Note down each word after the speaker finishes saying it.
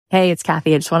Hey, it's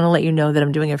Kathy. I just want to let you know that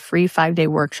I'm doing a free 5-day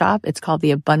workshop. It's called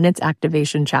the Abundance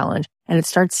Activation Challenge, and it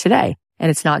starts today. And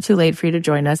it's not too late for you to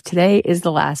join us. Today is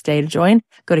the last day to join.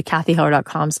 Go to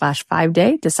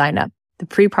kathyheller.com/5day to sign up. The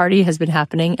pre-party has been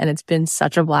happening and it's been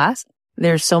such a blast.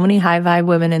 There's so many high vibe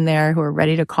women in there who are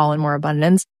ready to call in more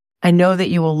abundance. I know that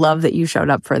you will love that you showed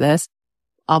up for this.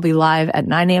 I'll be live at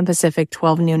 9 a.m. Pacific,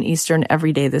 12 noon Eastern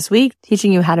every day this week,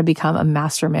 teaching you how to become a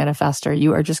master manifester.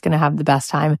 You are just going to have the best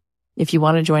time. If you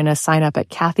want to join us, sign up at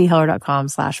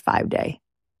kathyheller.com/5day.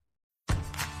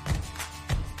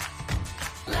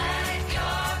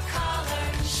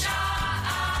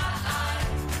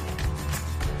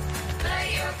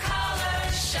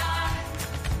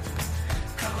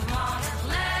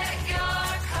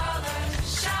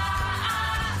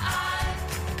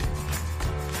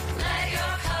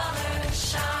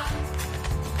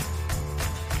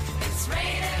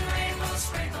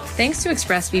 Thanks to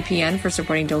ExpressVPN for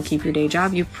supporting Don't Keep Your Day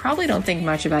Job. You probably don't think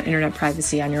much about internet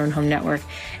privacy on your own home network.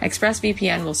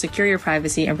 ExpressVPN will secure your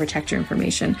privacy and protect your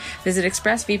information. Visit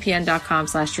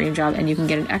expressvpn.com/dreamjob and you can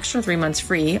get an extra 3 months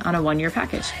free on a 1-year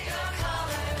package.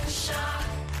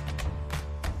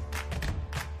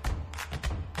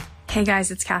 Hey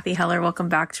guys, it's Kathy Heller. Welcome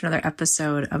back to another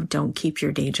episode of Don't Keep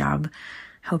Your Day Job.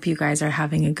 Hope you guys are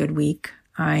having a good week.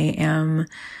 I am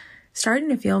starting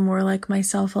to feel more like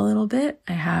myself a little bit.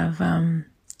 I have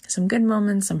some good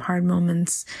moments, some hard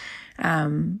moments.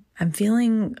 I'm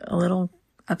feeling a little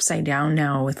upside down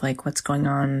now with like what's going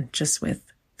on just with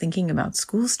thinking about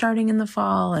school starting in the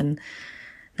fall and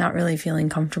not really feeling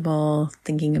comfortable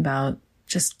thinking about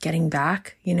just getting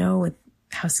back, with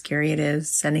how scary it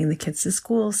is sending the kids to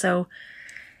school. So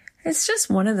it's just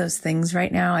one of those things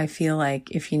right now. I feel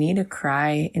like if you need to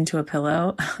cry into a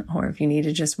pillow or if you need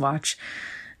to just watch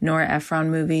Nora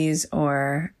Ephron movies,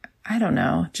 or I don't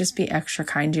know, just be extra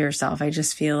kind to yourself. I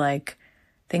just feel like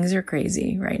things are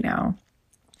crazy right now.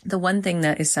 The one thing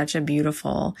that is such a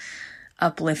beautiful,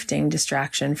 uplifting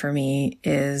distraction for me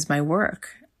is my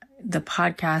work. The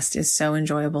podcast is so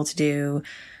enjoyable to do.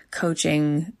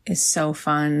 Coaching is so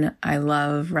fun. I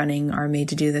love running our Made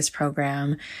to Do This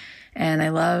program, and I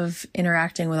love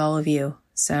interacting with all of you.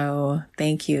 So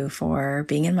thank you for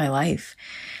being in my life.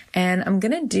 And I'm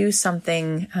going to do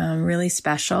something really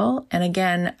special. And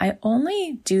again, I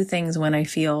only do things when I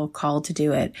feel called to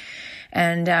do it.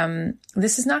 And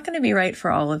this is not going to be right for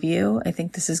all of you. I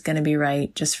think this is going to be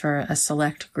right just for a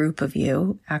select group of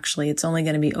you. Actually, it's only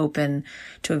going to be open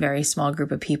to a very small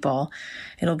group of people.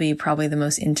 It'll be probably the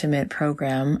most intimate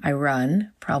program I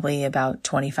run, probably about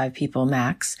 25 people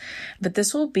max. But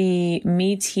this will be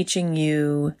me teaching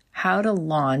you how to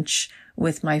launch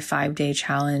with my 5-day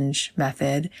challenge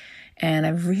method. And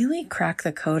I've really cracked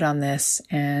the code on this,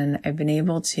 and I've been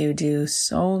able to do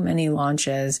so many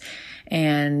launches.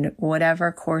 And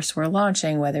whatever course we're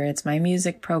launching, whether it's my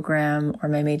music program or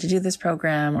my Made to Do This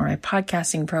program or my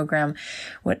podcasting program,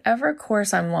 whatever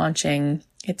course I'm launching,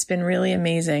 it's been really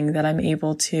amazing that I'm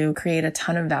able to create a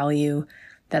ton of value,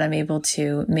 that I'm able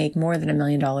to make more than $1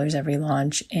 million every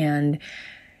launch, and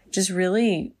just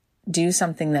really do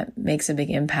something that makes a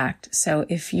big impact. So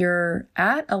if you're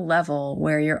at a level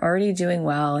where you're already doing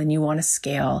well and you want to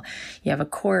scale, you have a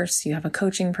course, you have a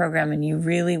coaching program, and you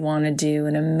really want to do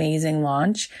an amazing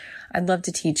launch, I'd love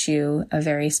to teach you a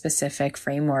very specific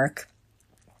framework.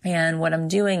 And what I'm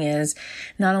doing is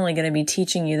not only going to be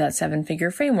teaching you that 7-figure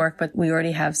framework, but we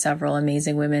already have several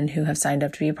amazing women who have signed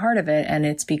up to be a part of it. And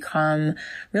it's become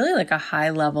really like a high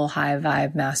level, high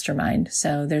vibe mastermind.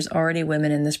 So there's already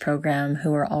women in this program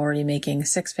who are already making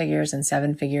 6 figures and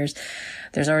 7 figures.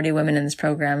 There's already women in this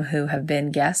program who have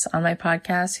been guests on my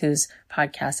podcast, whose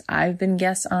podcast I've been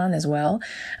guests on as well.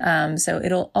 So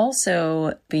it'll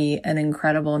also be an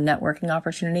incredible networking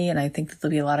opportunity. And I think that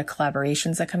there'll be a lot of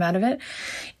collaborations that come out of it.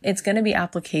 It's going to be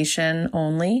application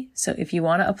only. So if you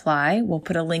want to apply, we'll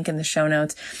put a link in the show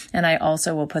notes. And I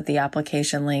also will put the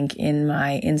application link in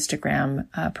my Instagram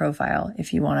profile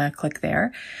if you want to click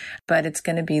there. But it's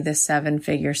going to be the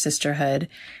 7-figure sisterhood,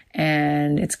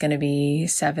 and it's going to be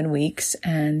 7 weeks,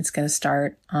 and it's going to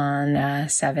start on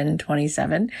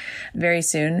 7/27 very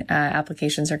soon.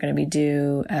 Applications are going to be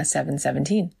due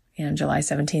 7/17 and July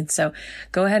 17th. So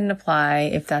go ahead and apply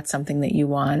if that's something that you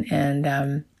want.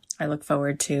 And I look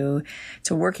forward to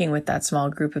working with that small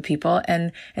group of people.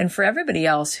 And for everybody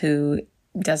else who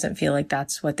doesn't feel like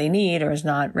that's what they need or is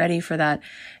not ready for that,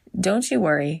 don't you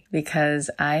worry, because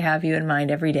I have you in mind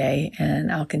every day,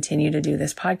 and I'll continue to do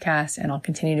this podcast, and I'll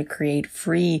continue to create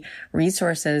free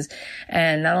resources.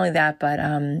 And not only that, but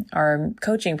our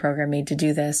coaching program Made to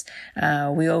Do This,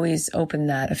 we always open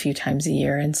that a few times a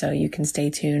year. And so you can stay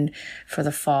tuned for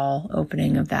the fall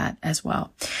opening of that as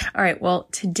well. All right. Well,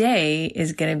 today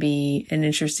is going to be an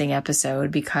interesting episode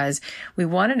because we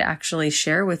wanted to actually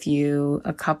share with you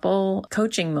a couple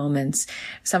coaching moments.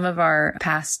 Some of our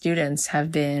past students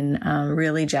have been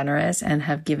really generous and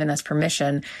have given us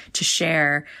permission to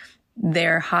share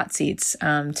their hot seats,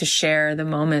 to share the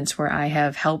moments where I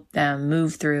have helped them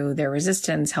move through their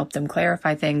resistance, help them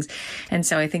clarify things. And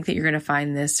so I think that you're going to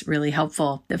find this really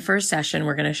helpful. The first session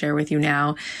we're going to share with you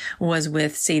now was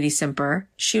with Sadie Simper.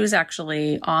 She was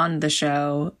actually on the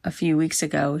show a few weeks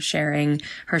ago sharing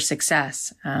her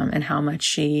success, and how much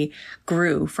she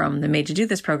grew from the Made to Do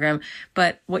This program.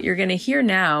 But what you're going to hear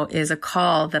now is a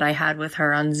call that I had with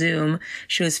her on Zoom.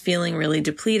 She was feeling really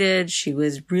depleted. She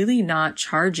was really not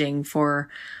charging for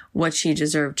what she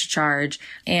deserved to charge.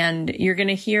 And you're going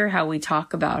to hear how we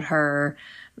talk about her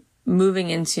moving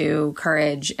into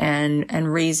courage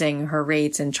and raising her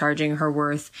rates and charging her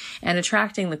worth and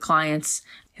attracting the clients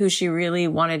who she really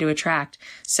wanted to attract.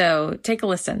 So take a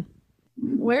listen.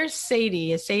 Where's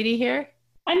Sadie? Is Sadie here?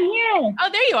 I'm here. Oh,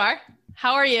 there you are.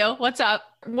 How are you? What's up?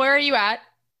 Where are you at?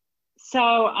 So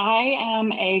I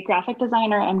am a graphic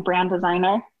designer and brand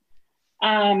designer.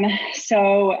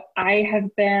 So I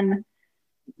have been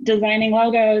designing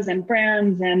logos and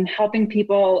brands and helping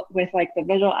people with like the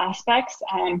visual aspects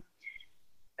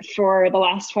for the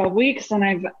last 12 weeks. And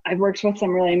I've worked with some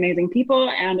really amazing people,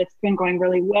 and it's been going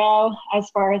really well as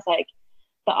far as like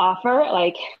the offer,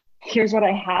 like here's what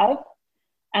I have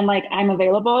and like I'm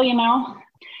available,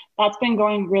 that's been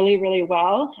going really, really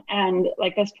well. And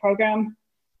like this program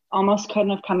almost couldn't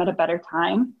have come at a better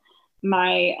time.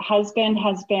 My husband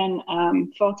has been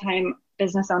full-time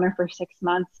business owner for 6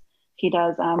 months. He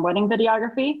does wedding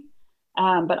videography,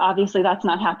 but obviously that's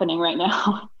not happening right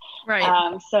now.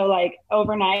 Right. So like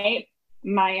overnight,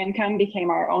 my income became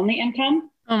our only income.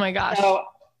 Oh my gosh. So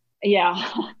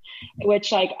yeah,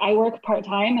 which like I work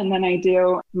part-time and then I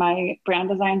do my brand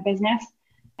design business,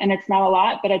 and it's not a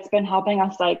lot, but it's been helping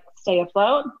us like stay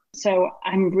afloat. So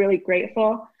I'm really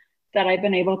grateful that I've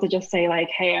been able to just say like,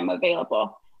 hey, I'm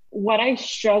available. What I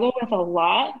struggle with a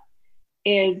lot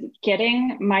is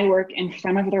getting my work in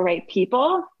front of the right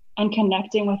people and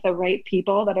connecting with the right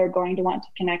people that are going to want to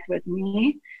connect with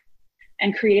me,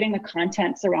 and creating the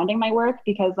content surrounding my work,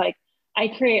 because like I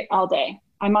create all day.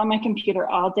 I'm on my computer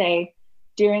all day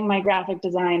doing my graphic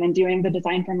design and doing the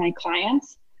design for my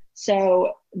clients.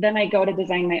 So then I go to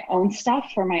design my own stuff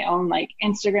for my own like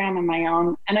Instagram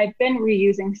and I've been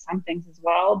reusing some things as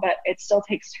well, but it still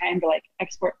takes time to like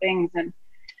export things and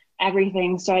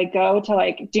everything. So I go to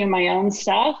like do my own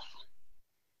stuff,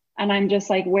 and I'm just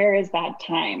like, where is that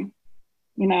time?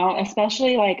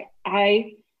 Especially like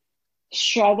I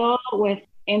struggle with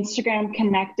Instagram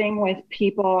connecting with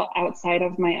people outside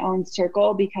of my own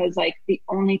circle, because like the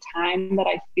only time that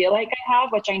I feel like I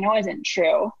have, which I know isn't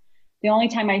true, the only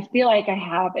time I feel like I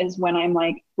have is when I'm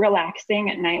like relaxing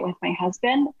at night with my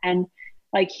husband, and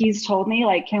like he's told me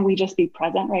like, can we just be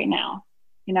present right now?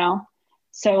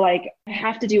 So like I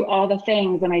have to do all the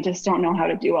things, and I just don't know how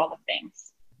to do all the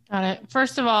things. Got it.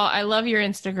 First of all, I love your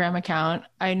Instagram account.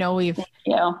 I know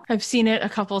I've seen it a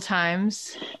couple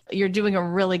times. You're doing a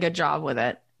really good job with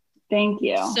it. Thank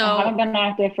you. So, I haven't been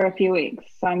active for a few weeks,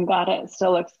 so I'm glad it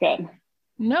still looks good.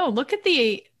 No, look at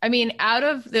out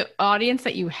of the audience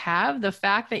that you have, the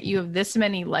fact that you have this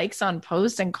many likes on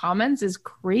posts and comments is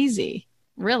crazy.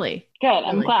 Really. Good.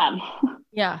 I'm glad.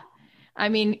 Yeah.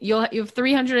 You have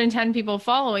 310 people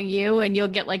following you, and you'll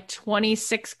get like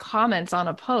 26 comments on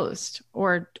a post,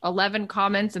 or 11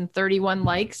 comments and 31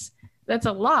 likes. That's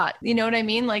a lot. You know what I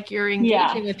mean? Like you're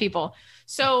engaging with people.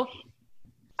 So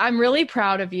I'm really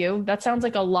proud of you. That sounds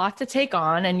like a lot to take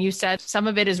on. And you said some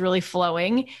of it is really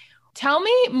flowing. Tell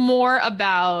me more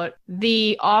about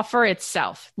the offer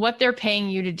itself, what they're paying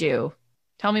you to do.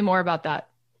 Tell me more about that.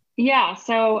 Yeah.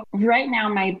 So right now,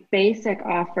 my basic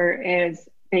offer is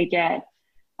they get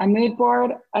a mood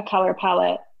board, a color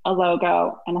palette, a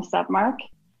logo, and a step mark.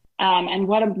 And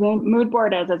what a mood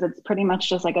board is it's pretty much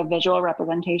just like a visual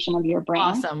representation of your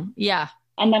brand. Awesome. Yeah.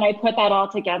 And then I put that all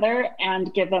together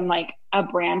and give them like a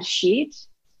brand sheet.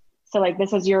 So like,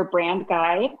 this is your brand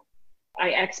guide.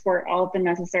 I export all of the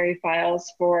necessary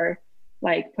files for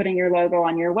like putting your logo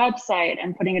on your website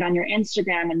and putting it on your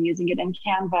Instagram and using it in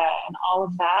Canva and all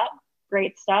of that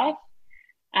great stuff.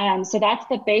 So that's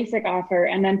the basic offer.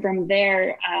 And then from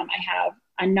there,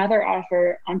 another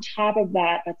offer on top of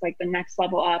that. That's like the next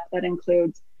level up. That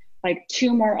includes like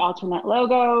 2 more alternate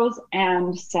logos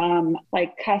and some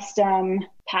like custom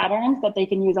patterns that they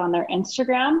can use on their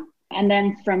Instagram. And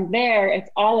then from there, it's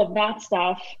all of that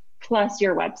stuff plus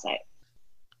your website.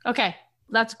 Okay.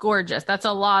 That's gorgeous. That's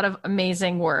a lot of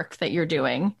amazing work that you're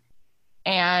doing.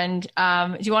 And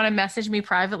do you want to message me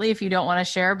privately if you don't want to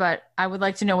share? But I would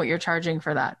like to know what you're charging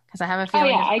for that, because I have a feeling. Oh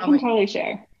yeah, I can totally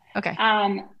share. Okay.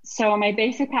 So my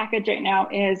basic package right now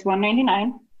is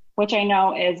 $199, which I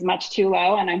know is much too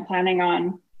low, and I'm planning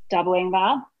on doubling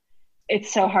that.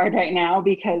 It's so hard right now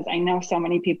because I know so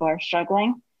many people are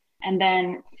struggling. And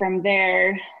then from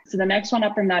there, so the next one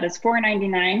up from that is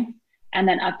 $499, and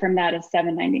then up from that is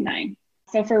 $799.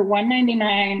 So for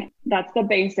 $199, that's the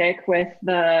basic with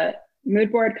the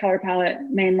mood board, color palette,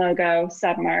 main logo,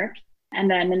 submark. And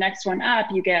then the next one up,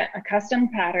 you get a custom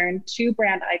pattern, 2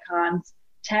 brand icons,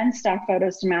 10 stock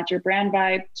photos to match your brand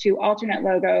vibe, 2 alternate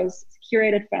logos,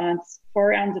 curated fonts, 4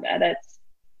 rounds of edits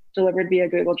delivered via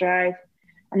Google Drive.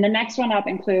 And the next one up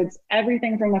includes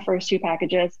everything from the first 2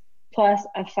 packages, plus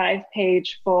a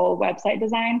 5-page full website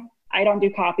design. I don't do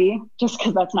copy just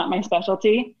because that's not my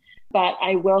specialty, but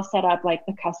I will set up like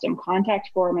the custom contact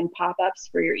form and pop-ups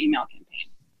for your email campaign.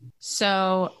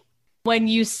 So when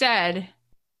you said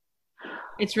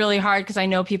it's really hard because I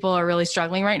know people are really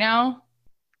struggling right now,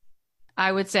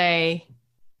 I would say,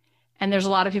 and there's a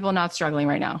lot of people not struggling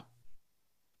right now.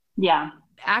 Yeah.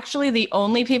 Actually, the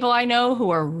only people I know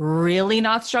who are really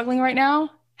not struggling right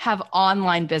now have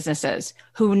online businesses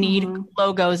who need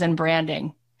logos and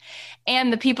branding.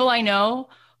 And the people I know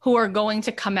who are going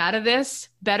to come out of this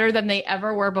better than they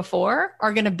ever were before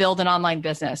are going to build an online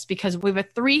business because we have a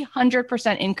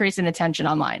 300% increase in attention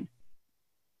online.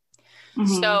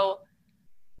 So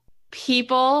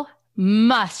people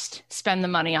must spend the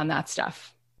money on that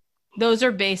stuff. Those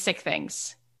are basic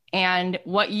things. And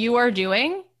what you are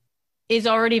doing is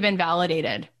already been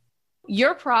validated.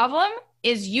 Your problem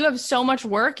is you have so much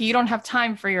work, you don't have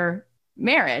time for your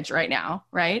marriage right now,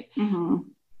 right?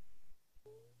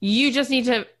 You just need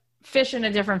to fish in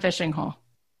a different fishing hole.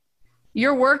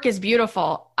 Your work is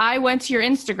beautiful. I went to your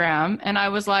Instagram and I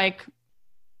was like,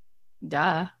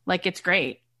 duh, like it's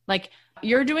great. Like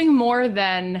you're doing more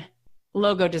than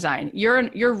logo design.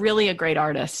 You're really a great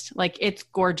artist. Like it's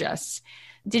gorgeous.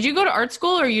 Did you go to art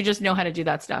school or you just know how to do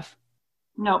that stuff?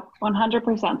 Nope,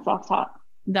 100% self-taught.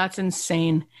 That's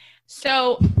insane.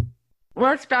 So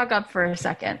let's back up for a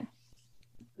second.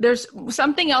 There's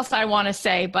something else I want to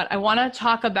say, but I want to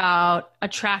talk about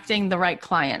attracting the right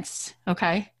clients.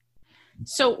 Okay.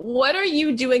 So what are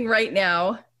you doing right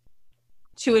now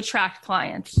to attract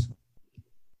clients?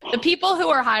 The people who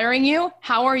are hiring you,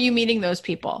 how are you meeting those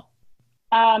people?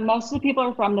 Most of the people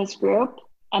are from this group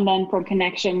and then from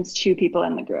connections to people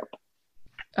in the group.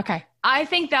 Okay. I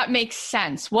think that makes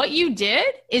sense. What you did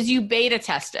is you beta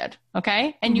tested,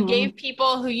 okay? And you gave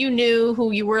people who you knew,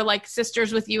 who you were like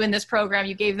sisters with you in this program,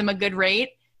 you gave them a good rate.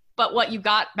 But what you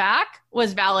got back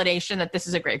was validation that this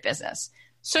is a great business.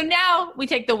 So now we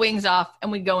take the wings off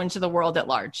and we go into the world at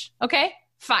large. Okay,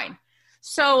 fine.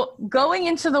 So going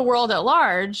into the world at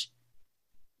large,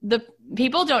 the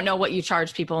people don't know what you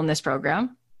charge people in this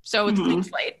program. So it's clean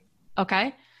slate.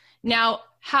 Okay. Now,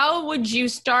 how would you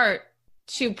start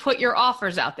to put your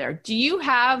offers out there? Do you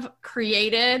have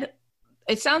created,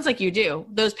 it sounds like you do,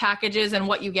 those packages and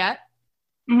what you get?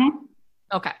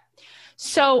 Okay.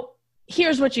 So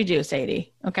here's what you do,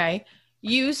 Sadie. Okay.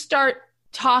 You start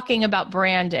talking about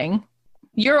branding.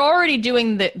 You're already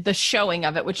doing the showing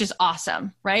of it, which is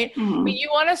awesome, right? But you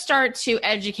want to start to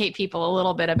educate people a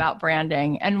little bit about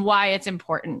branding and why it's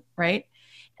important, right?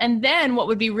 And then what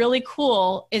would be really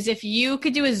cool is if you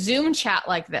could do a Zoom chat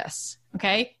like this.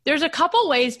 Okay. There's a couple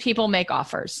ways people make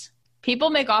offers. People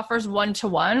make offers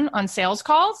one-to-one on sales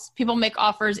calls. People make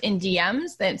offers in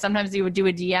DMs. That sometimes you would do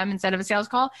a DM instead of a sales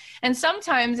call. And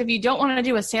sometimes if you don't want to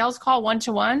do a sales call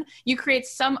one-to-one, you create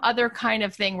some other kind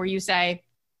of thing where you say,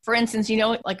 for instance, you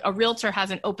know, like a realtor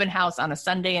has an open house on a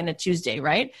Sunday and a Tuesday,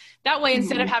 right? That way,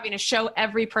 instead of having to show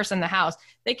every person the house,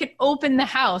 they could open the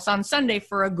house on Sunday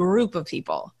for a group of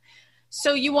people.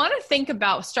 So you want to think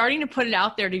about starting to put it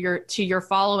out there to your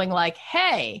following, like,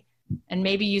 hey, and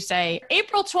maybe you say,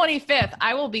 April 25th,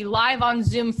 I will be live on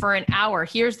Zoom for an hour.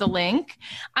 Here's the link.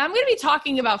 I'm going to be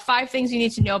talking about 5 things you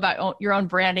need to know about your own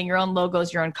branding, your own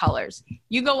logos, your own colors.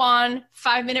 You go on,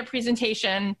 5-minute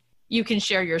presentation. You can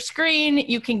share your screen.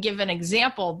 You can give an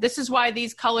example. This is why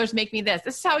these colors make me this.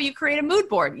 This is how you create a mood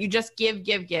board. You just give.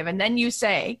 And then you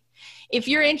say, if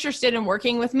you're interested in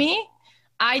working with me,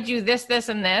 I do this, this,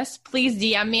 and this. Please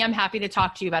DM me. I'm happy to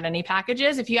talk to you about any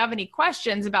packages. If you have any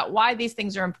questions about why these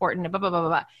things are important, blah, blah, blah, blah,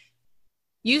 blah.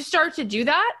 You start to do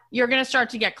that, you're going to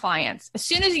start to get clients. As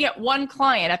soon as you get one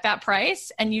client at that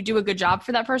price and you do a good job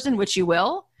for that person, which you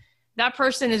will, that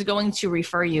person is going to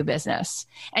refer you business.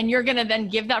 And you're going to then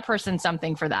give that person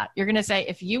something for that. You're going to say,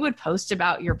 if you would post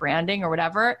about your branding or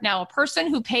whatever, now a person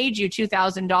who paid you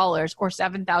 $2,000 or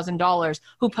 $7,000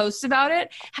 who posts about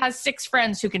it has 6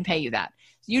 friends who can pay you that.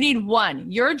 You need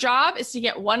one. Your job is to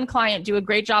get one client, do a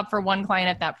great job for one client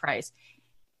at that price.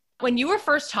 When you were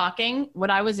first talking, what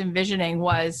I was envisioning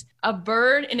was a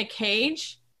bird in a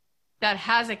cage that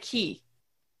has a key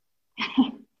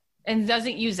and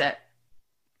doesn't use it.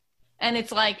 And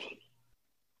it's like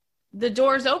the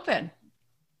door's open,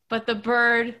 but the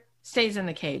bird stays in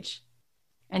the cage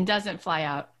and doesn't fly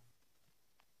out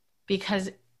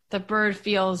because the bird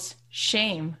feels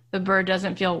shame. The bird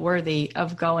doesn't feel worthy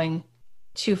of going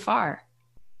too far.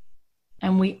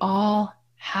 And we all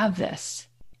have this.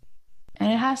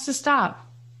 And it has to stop.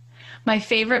 My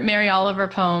favorite Mary Oliver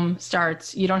poem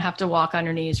starts, "You don't have to walk on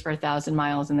your knees for 1,000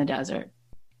 miles in the desert."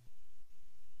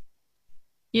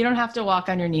 You don't have to walk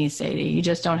on your knees, Sadie. You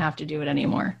just don't have to do it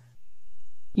anymore.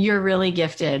 You're really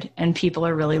gifted and people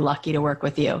are really lucky to work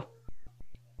with you.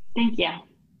 Thank you.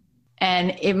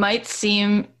 And it might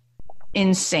seem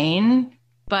insane,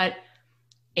 but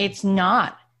it's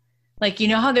not. Like, you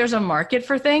know how there's a market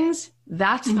for things?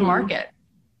 That's the market.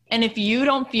 And if you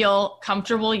don't feel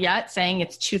comfortable yet saying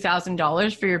it's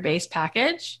 $2,000 for your base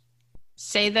package,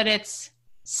 say that it's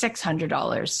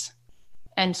 $600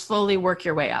 and slowly work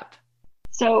your way up.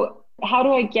 So how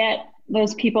do I get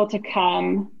those people to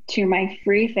come to my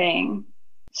free thing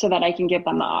so that I can give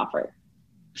them the offer?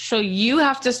 So you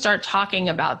have to start talking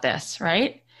about this,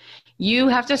 right? You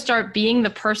have to start being the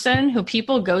person who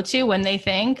people go to when they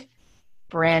think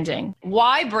branding.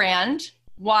 Why brand?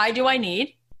 Why do I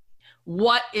need?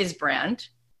 What is brand?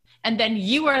 And then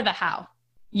you are the how.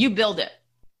 You build it,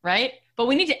 right? But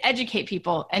we need to educate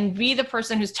people and be the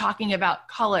person who's talking about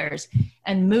colors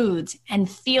and moods and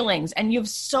feelings. And you have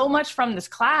so much from this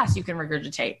class you can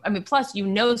regurgitate. I mean, plus you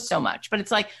know so much, but it's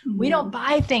like, we don't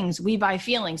buy things, we buy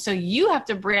feelings. So you have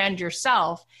to brand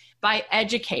yourself by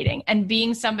educating and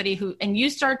being somebody who, and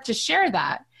you start to share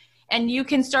that. And you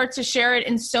can start to share it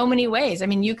in so many ways. I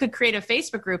mean, you could create a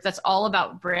Facebook group that's all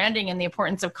about branding and the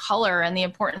importance of color and the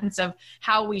importance of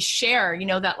how we share, you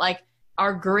know, that like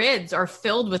our grids are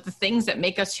filled with the things that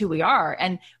make us who we are.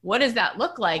 And what does that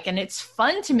look like? And it's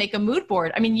fun to make a mood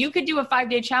board. I mean, you could do a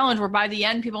 5-day challenge where by the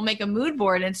end people make a mood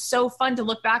board. And it's so fun to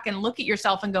look back and look at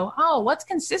yourself and go, oh, what's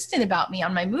consistent about me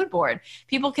on my mood board?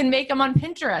 People can make them on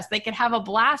Pinterest. They could have a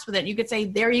blast with it. You could say,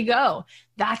 there you go.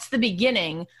 That's the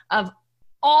beginning of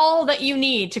all that you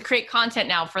need to create content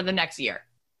now for the next year.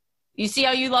 You see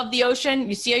how you love the ocean?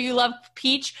 You see how you love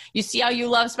peach? You see how you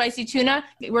love spicy tuna?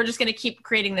 We're just going to keep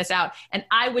creating this out. And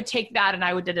I would take that and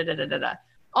I would da-da-da-da-da-da.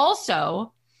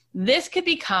 Also, this could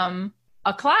become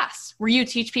a class where you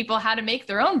teach people how to make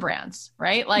their own brands,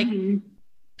 right? Like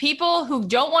people who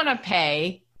don't want to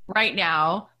pay right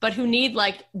now, but who need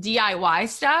like DIY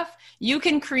stuff, you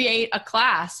can create a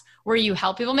class where you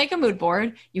help people make a mood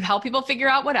board, you help people figure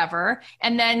out whatever,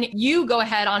 and then you go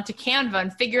ahead onto Canva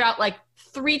and figure out like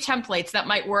 3 templates that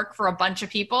might work for a bunch of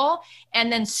people,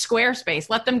 and then Squarespace.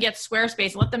 Let them get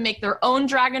Squarespace, let them make their own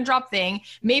drag and drop thing.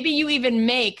 Maybe you even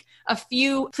make a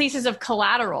few pieces of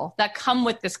collateral that come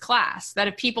with this class, that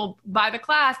if people buy the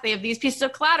class, they have these pieces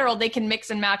of collateral, they can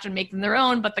mix and match and make them their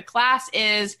own, but the class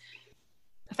is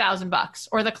 $1,000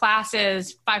 or the class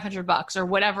is $500 or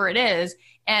whatever it is.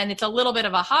 And it's a little bit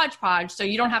of a hodgepodge. So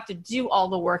you don't have to do all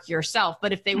the work yourself.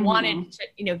 But if they wanted to,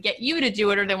 you know, get you to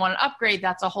do it or they want to upgrade,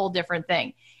 that's a whole different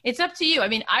thing. It's up to you. I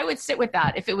mean, I would sit with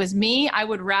that. If it was me, I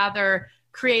would rather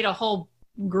create a whole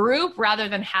group rather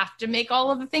than have to make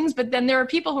all of the things. But then there are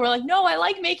people who are like, no, I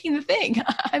like making the thing.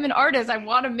 I'm an artist. I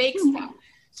want to make stuff.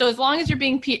 So as long as you're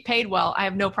being paid well, I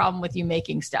have no problem with you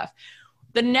making stuff.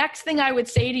 The next thing I would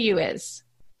say to you is,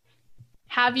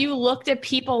 have you looked at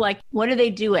people like, what are they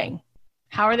doing?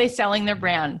 How are they selling their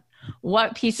brand?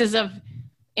 What pieces of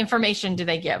information do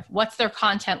they give? What's their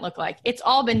content look like? It's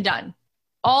all been done.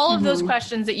 All of those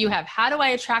questions that you have, how do I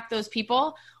attract those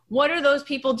people? What are those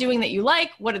people doing that you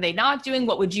like? What are they not doing?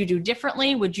 What would you do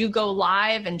differently? Would you go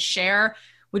live and share?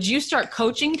 Would you start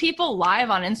coaching people live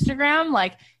on Instagram?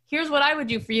 Like, here's what I would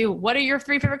do for you. What are your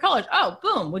 3 favorite colors? Oh,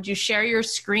 boom. Would you share your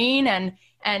screen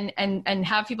and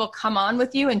have people come on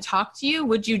with you and talk to you?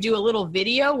 Would you do a little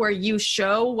video where you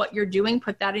show what you're doing,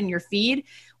 put that in your feed?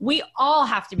 We all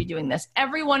have to be doing this.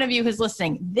 Every one of you who's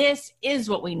listening, this is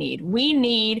what we need. We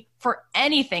need, for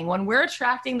anything, when we're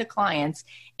attracting the clients,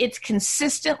 it's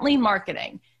consistently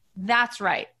marketing. That's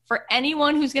right. For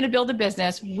anyone who's going to build a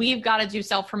business, we've got to do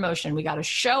self-promotion. We got to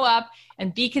show up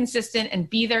and be consistent and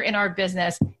be there in our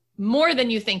business more than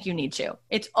you think you need to.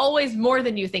 It's always more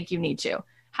than you think you need to.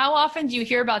 How often do you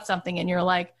hear about something and you're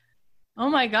like, oh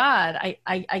my God,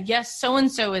 I guess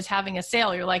so-and-so is having a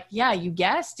sale. You're like, yeah, you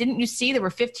guessed? Didn't you see there were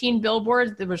 15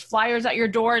 billboards? There was flyers at your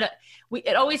door.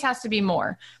 It always has to be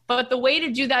more. But the way to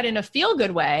do that in a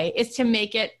feel-good way is to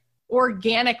make it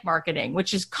organic marketing,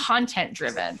 which is content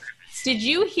driven. Did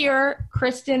you hear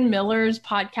Kristen Miller's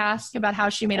podcast about how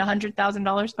she made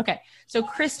 $100,000? Okay. So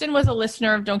Kristen was a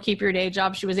listener of Don't Keep Your Day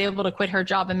Job. She was able to quit her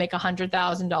job and make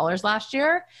 $100,000 last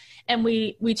year. And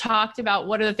we talked about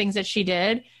what are the things that she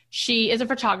did. She is a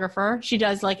photographer. She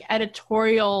does like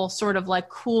editorial sort of like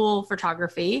cool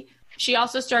photography. She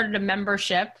also started a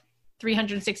membership,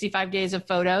 365 days of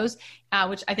photos,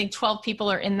 which I think 12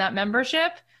 people are in that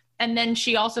membership. And then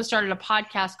she also started a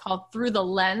podcast called Through the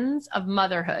Lens of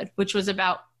Motherhood, which was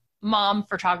about mom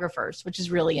photographers, which is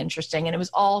really interesting. And it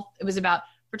was about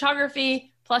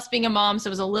photography plus being a mom. So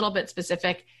it was a little bit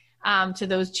specific to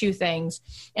those two things.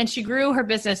 And she grew her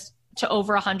business to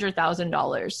over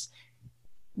 $100,000.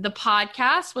 The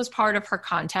podcast was part of her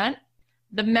content.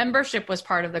 The membership was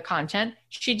part of the content.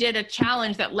 She did a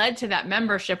challenge that led to that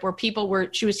membership where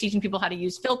she was teaching people how to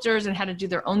use filters and how to do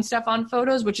their own stuff on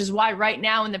photos, which is why right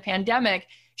now in the pandemic,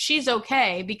 she's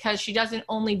okay because she doesn't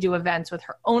only do events with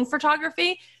her own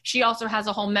photography. She also has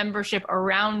a whole membership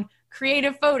around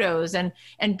creative photos and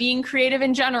being creative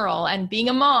in general and being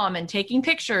a mom and taking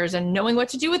pictures and knowing what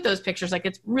to do with those pictures. Like,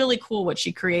 it's really cool what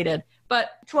she created,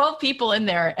 but 12 people in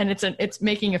there and it's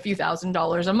making a few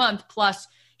 $1,000s a month. Plus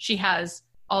she has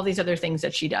all these other things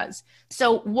that she does.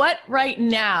 So what right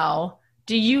now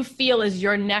do you feel is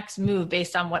your next move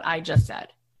based on what I just said?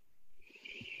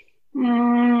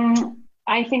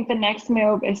 I think the next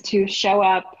move is to show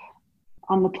up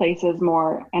on the places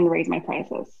more and raise my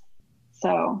prices.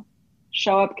 So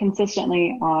show up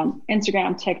consistently on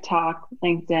Instagram, TikTok,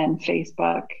 LinkedIn,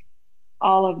 Facebook,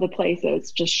 all of the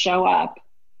places. Just show up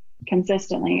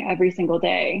consistently every single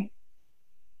day,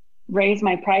 raise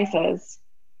my prices,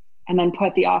 and then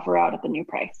put the offer out at the new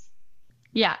price.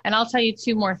 Yeah. And I'll tell you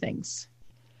 2 more things.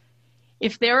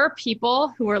 If there are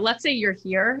people who are, let's say you're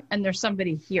here and there's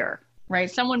somebody here, right?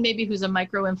 Someone maybe who's a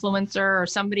micro influencer or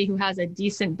somebody who has a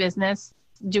decent business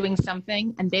doing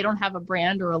something and they don't have a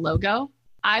brand or a logo,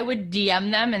 I would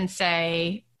DM them and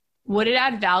say, would it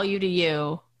add value to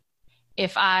you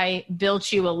if I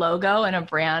built you a logo and a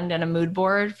brand and a mood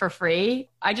board for free?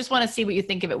 I just want to see what you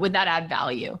think of it. Would that add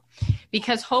value?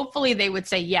 Because hopefully they would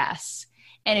say yes.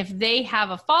 And if they have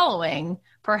a following,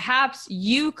 perhaps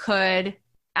you could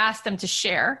ask them to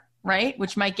share, right?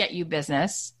 Which might get you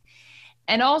business.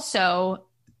 And also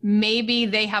maybe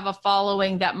they have a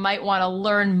following that might want to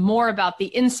learn more about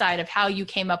the inside of how you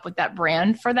came up with that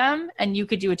brand for them. And you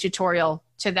could do a tutorial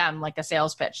to them, like a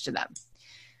sales pitch to them.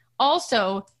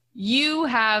 Also, you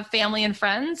have family and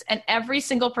friends, and every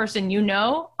single person you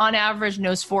know, on average,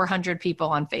 knows 400 people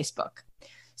on Facebook.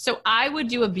 So I would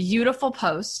do a beautiful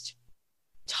post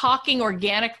talking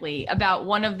organically about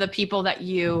one of the people that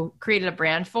you created a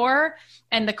brand for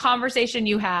and the conversation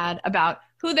you had about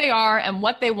who they are and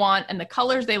what they want and the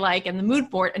colors they like and the mood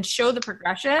board, and show the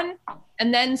progression,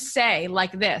 and then say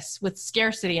like this with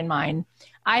scarcity in mind,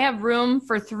 I have room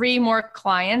for 3 more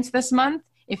clients this month.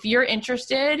 If you're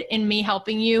interested in me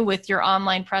helping you with your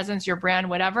online presence, your brand,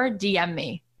 whatever, DM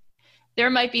me. There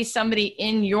might be somebody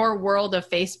in your world of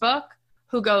Facebook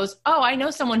who goes, oh, I know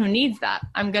someone who needs that.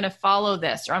 I'm going to follow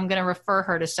this, or I'm going to refer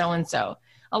her to so-and-so.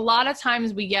 A lot of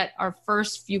times we get our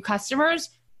first few customers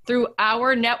through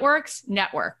our network.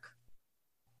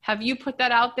 Have you put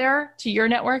that out there to your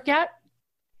network yet?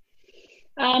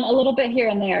 A little bit here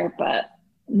and there, but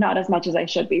not as much as I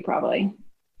should be probably.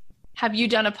 Have you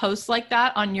done a post like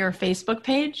that on your Facebook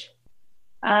page?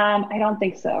 I don't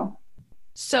think so.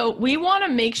 So we want to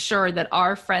make sure that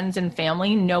our friends and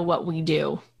family know what we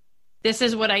do. This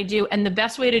is what I do. And the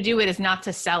best way to do it is not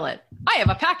to sell it. I have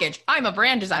a package. I'm a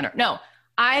brand designer. No,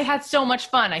 I had so much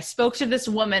fun. I spoke to this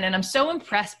woman, and I'm so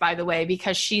impressed, by the way,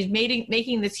 because she's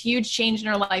making this huge change in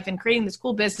her life and creating this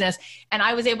cool business. And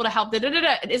I was able to help.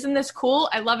 Isn't this cool?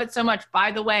 I love it so much.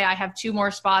 By the way, I have 2 more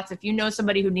spots. If you know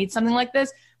somebody who needs something like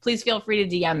this, please feel free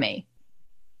to DM me.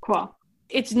 Cool.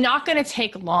 it's not going to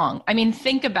take long. I mean,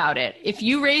 think about it. If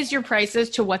you raise your prices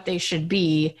to what they should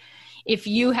be, if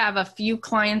you have a few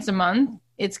clients a month,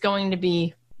 it's going to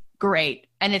be great.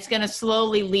 And it's going to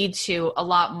slowly lead to a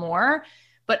lot more.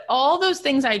 But all those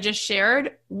things I just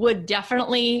shared would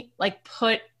definitely like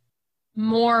put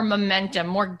more momentum,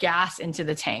 more gas into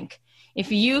the tank.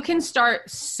 If you can start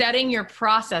setting your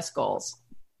process goals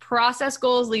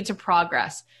lead to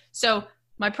progress. So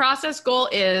my process goal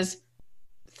is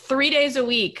 3 days a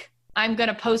week, I'm going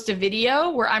to post a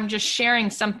video where I'm just sharing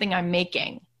something I'm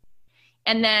making.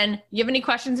 And then you have any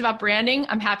questions about branding?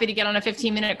 I'm happy to get on a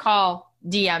 15-minute call,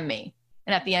 DM me.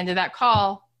 And at the end of that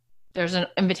call, there's an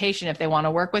invitation if they want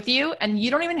to work with you. And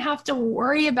you don't even have to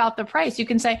worry about the price. You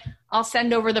can say, I'll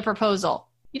send over the proposal.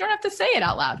 You don't have to say it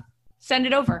out loud. Send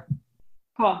it over.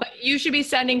 Cool. But you should be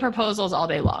sending proposals all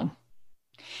day long.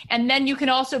 And then you can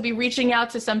also be reaching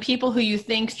out to some people who you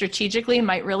think strategically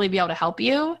might really be able to help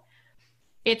you.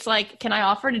 It's like, can I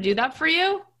offer to do that for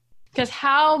you? Because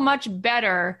how much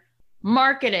better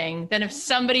marketing than if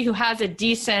somebody who has a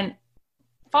decent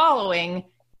following,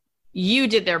 you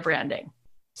did their branding.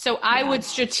 So I would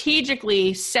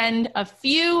strategically send a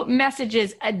few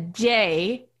messages a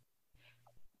day.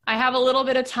 I have a little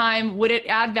bit of time. Would it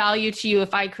add value to you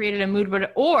if I created a mood board?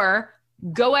 Or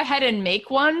go ahead and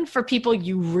make one for people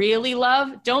you really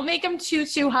love. Don't make them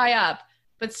too high up,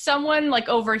 but someone like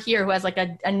over here who has like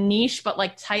a niche, but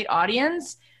like tight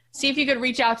audience, see if you could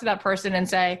reach out to that person and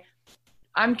say,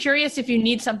 I'm curious if you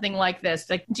need something like this.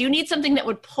 Like, do you need something that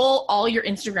would pull all your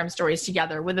Instagram stories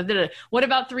together? What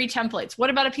about 3 templates?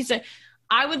 What about a piece of,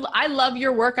 I love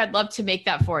your work. I'd love to make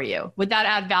that for you. Would that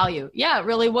add value? Yeah, it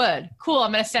really would. Cool.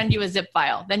 I'm going to send you a zip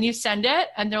file. Then you send it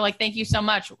and they're like, thank you so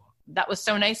much. That was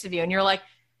so nice of you. And you're like,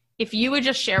 if you would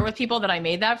just share with people that I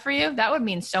made that for you, that would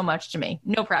mean so much to me.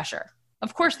 No pressure.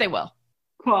 Of course they will.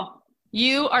 Cool.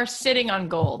 You are sitting on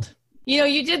gold. You know,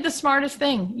 you did the smartest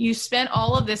thing. You spent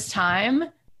all of this time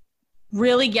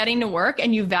really getting to work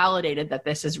and you validated that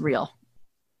this is real.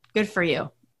 Good for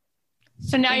you.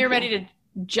 So now you're ready to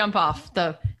jump off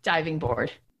the diving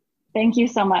board. Thank you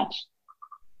so much.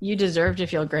 You deserve to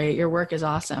feel great. Your work is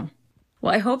awesome.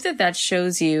 Well, I hope that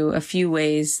shows you a few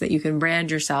ways that you can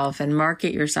brand yourself and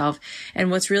market yourself.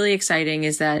 And what's really exciting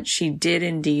is that she did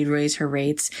indeed raise her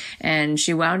rates, and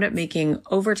she wound up making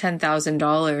over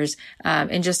 $10,000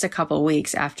 in just a couple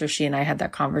weeks after she and I had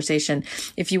that conversation.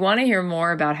 If you want to hear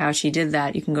more about how she did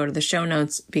that, you can go to the show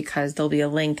notes because there'll be a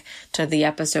link to the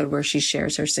episode where she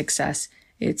shares her success.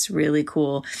 It's really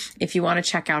cool. If you want to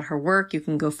check out her work, you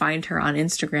can go find her on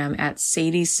Instagram at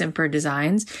Sadie Simper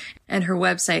Designs, and her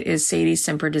website is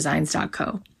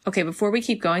sadiesimperdesigns.co. Okay, before we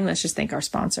keep going, let's just thank our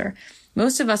sponsor.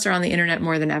 Most of us are on the internet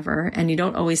more than ever, and you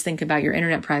don't always think about your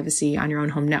internet privacy on your own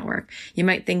home network. You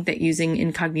might think that using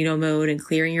incognito mode and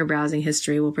clearing your browsing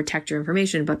history will protect your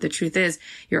information, but the truth is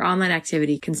your online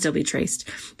activity can still be traced.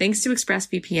 Thanks to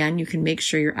ExpressVPN, you can make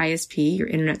sure your ISP, your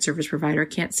internet service provider,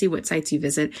 can't see what sites you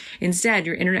visit. Instead,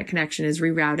 your internet connection is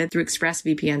rerouted through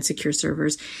ExpressVPN secure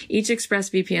servers. Each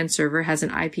ExpressVPN server has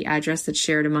an IP address that's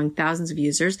shared among thousands of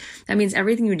users. That means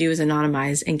everything you do is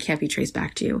anonymized and can't be traced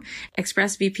back to you.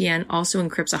 ExpressVPN also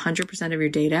encrypts 100% of your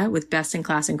data with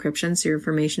best-in-class encryption, so your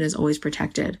information is always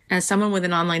protected. As someone with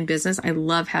an online business, I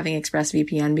love having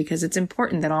ExpressVPN because it's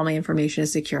important that all my information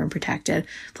is secure and protected.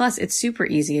 Plus, it's super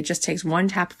easy. It just takes one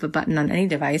tap of a button on any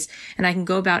device, and I can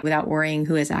go about without worrying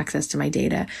who has access to my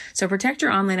data. So protect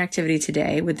your online activity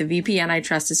today with the VPN I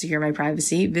trust to secure my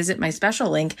privacy. Visit my special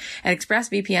link at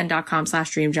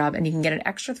expressvpn.com/dreamjob, and you can get an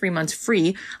extra 3 months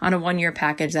free on a 1-year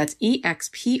package. That's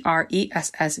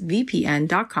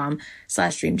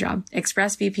expressvpn.com/dreamjob.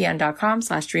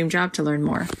 expressvpn.com/dreamjob to learn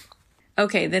more.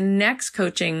 Okay, the next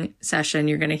coaching session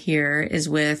you're going to hear is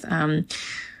with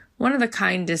one of the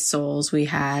kindest souls we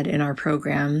had in our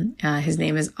program. His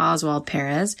name is Oswald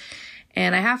Perez.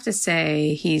 And I have to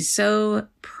say, he's so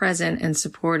present and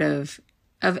supportive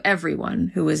of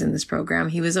everyone who was in this program.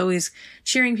 He was always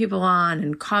cheering people on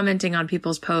and commenting on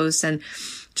people's posts and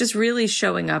just really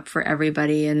showing up for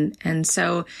everybody. And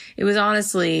so it was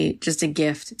honestly just a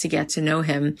gift to get to know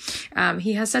him.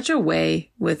 He has such a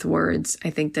way with words. I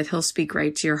think that he'll speak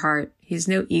right to your heart. He's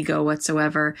no ego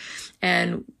whatsoever.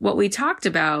 And what we talked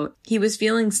about, he was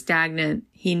feeling stagnant.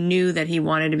 He knew that he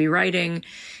wanted to be writing,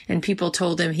 and people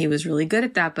told him he was really good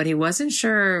at that, but he wasn't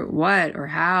sure what or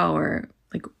how or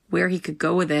like where he could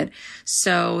go with it.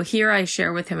 So here I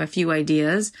share with him a few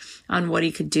ideas on what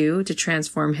he could do to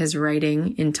transform his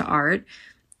writing into art.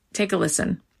 Take a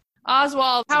listen.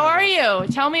 Oswald, how are you?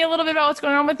 Tell me a little bit about what's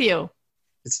going on with you.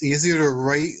 It's easier to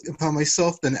write about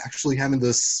myself than actually having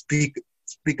to speak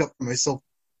up for myself.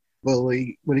 Well,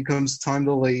 when it comes time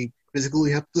to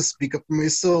physically have to speak up for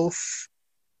myself,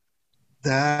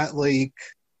 that like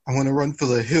I want to run for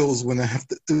the hills when I have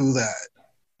to do that.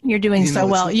 You're doing so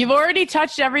well. Like, You've already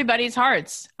touched everybody's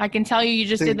hearts. I can tell you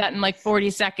just did that in like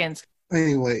 40 seconds.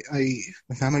 Anyway,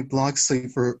 I've had my blog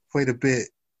site for quite a bit.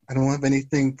 I don't have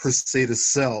anything per se to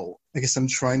sell. I guess I'm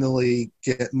trying to like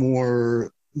get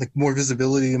more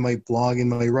visibility in my blog and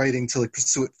my writing to like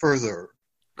pursue it further.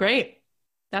 Great.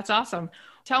 That's awesome.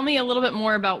 Tell me a little bit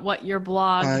more about what your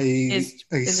blog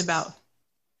is about.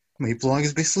 My blog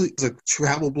is basically a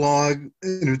travel blog,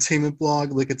 entertainment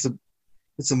blog. Like it's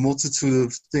a multitude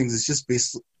of things. It's just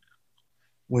basically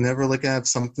whenever like I have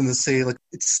something to say. Like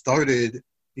it started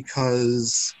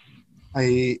because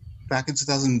back in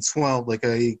 2012, like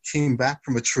I came back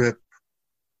from a trip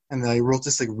and I wrote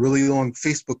this like really long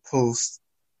Facebook post,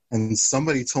 and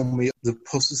somebody told me the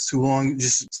post is too long,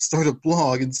 just start a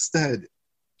blog instead.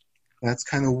 That's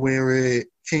kind of where it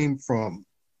came from.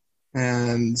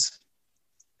 And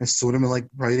I sort of been like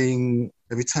writing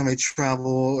every time I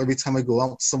travel, every time I go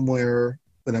out somewhere,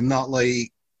 but I'm not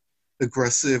like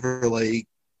aggressive or like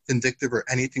vindictive or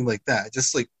anything like that.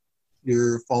 Just like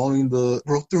you're following the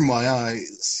world through my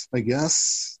eyes, I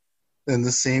guess. And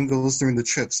the same goes during the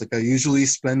trips. Like I usually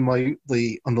spend on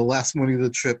the last morning of the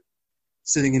trip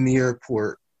sitting in the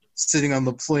airport, sitting on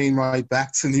the plane ride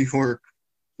back to New York,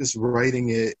 just writing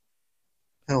it.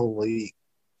 Hell, like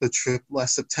the trip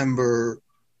last September,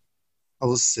 I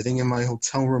was sitting in my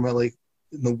hotel room at like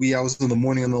in the wee hours of the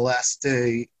morning on the last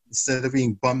day. Instead of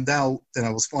being bummed out that I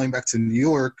was flying back to New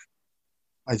York,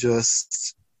 I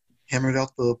just hammered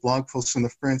out the blog post from the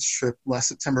France trip last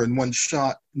September in one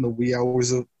shot in the wee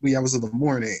hours of the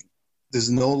morning. There's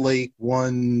no like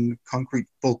one concrete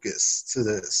focus to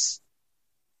this.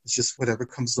 It's just whatever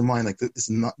comes to mind. Like it's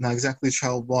not exactly a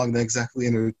travel blog, not exactly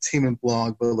an entertainment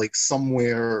blog, but like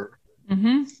somewhere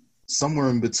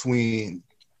in between.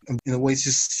 In a way, it's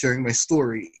just sharing my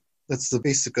story. That's the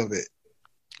basic of it.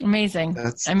 Amazing.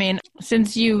 I mean,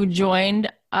 since you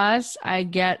joined us, I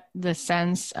get the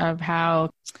sense of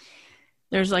how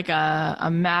there's like a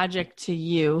magic to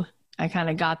you. I kind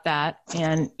of got that.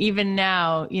 And even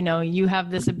now, you have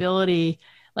this ability,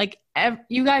 like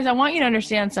you guys, I want you to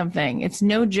understand something. It's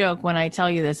no joke when I tell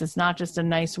you this. It's not just a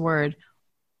nice word.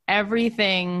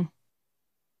 Everything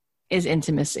is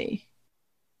intimacy.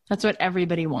 That's what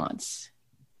everybody wants.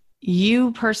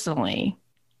 You personally,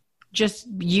 just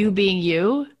you being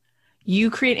you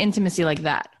create intimacy like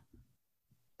that.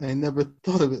 I never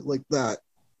thought of it like that.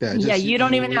 Yeah, you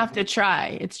don't even have to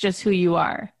try. It's just who you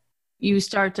are. You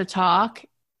start to talk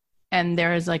and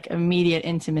there is like immediate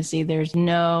intimacy. There's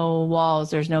no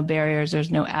walls, there's no barriers,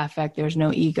 there's no affect, there's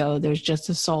no ego. There's just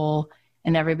a soul,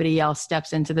 and everybody else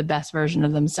steps into the best version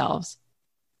of themselves.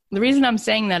 The reason I'm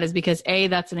saying that is because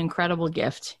that's an incredible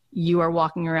gift. You are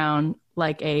walking around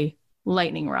like a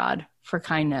lightning rod for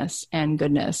kindness and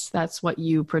goodness. That's what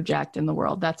you project in the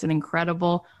world. That's an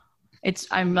incredible,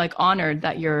 I'm like honored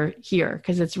that you're here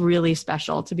because it's really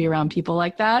special to be around people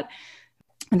like that.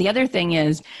 And the other thing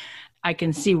is I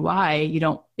can see why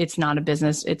it's not a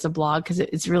business, it's a blog, because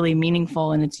it's really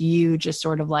meaningful and it's you just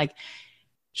sort of like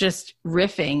just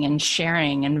riffing and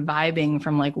sharing and vibing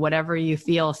from like whatever you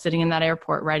feel sitting in that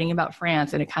airport writing about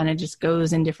France, and it kind of just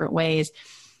goes in different ways.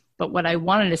 But what I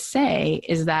wanted to say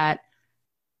is that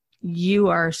you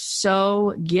are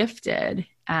so gifted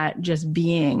at just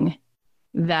being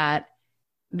that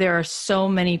there are so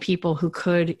many people who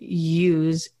could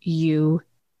use you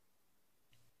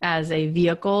as a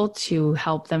vehicle to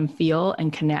help them feel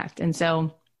and connect. And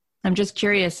so I'm just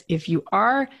curious, if you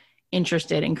are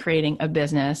interested in creating a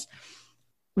business,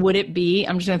 would it be,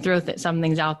 I'm just going to throw some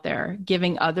things out there,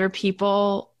 giving other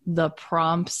people the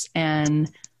prompts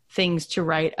and things to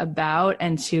write about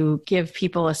and to give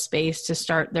people a space to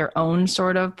start their own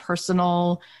sort of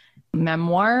personal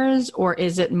memoirs? Or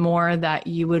is it more that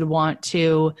you would want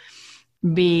to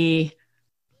be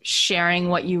sharing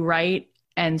what you write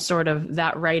and sort of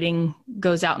that writing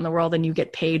goes out in the world and you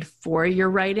get paid for your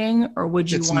writing? Or would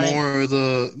you want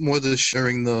more the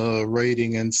sharing the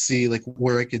writing and see like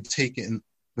where I could take it? And it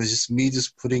was just me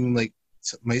just putting like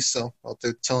myself out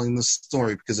there telling the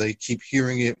story, because I keep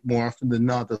hearing it more often than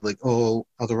not that like, oh,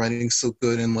 how the writing's so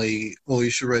good, and like, oh,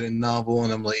 you should write a novel.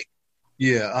 And I'm like,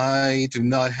 yeah, I do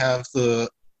not have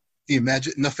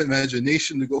enough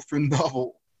imagination to go for a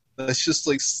novel. Let's just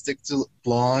like stick to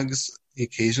blogs, the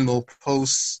occasional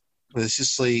posts. But it's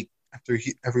just like after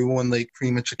everyone like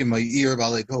pretty much like in my ear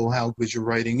about like, oh, how good your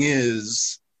writing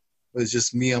is. But it's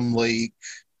just me. I'm like,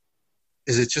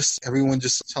 is it just everyone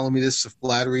just telling me this for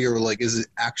flattery, or like, is it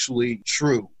actually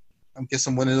true? I guess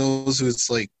I'm one of those who it's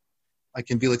like, I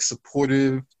can be like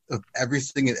supportive of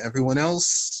everything and everyone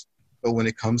else. But when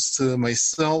it comes to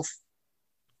myself,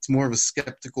 it's more of a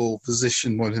skeptical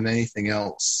position more than anything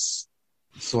else.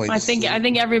 So I think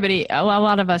everybody, a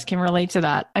lot of us can relate to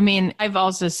that. I mean, I've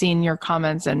also seen your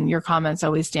comments, and your comments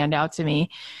always stand out to me.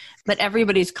 But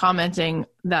everybody's commenting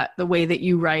that the way that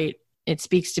you write, it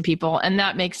speaks to people. And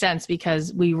that makes sense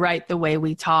because we write the way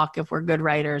we talk if we're good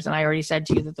writers. And I already said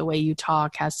to you that the way you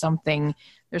talk has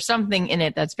there's something in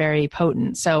it that's very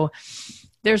potent. So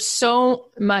there's so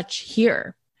much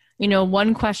here. You know,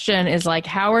 one question is like,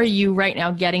 how are you right now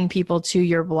getting people to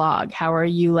your blog? How are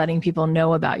you letting people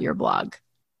know about your blog?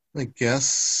 I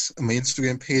guess on my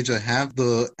Instagram page, I have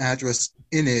the address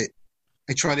in it.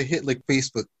 I try to hit like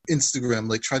Facebook, Instagram,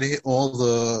 like try to hit all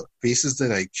the bases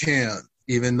that I can,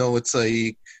 even though it's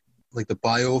like the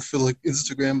bio for like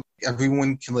Instagram.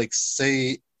 Everyone can like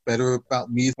say better about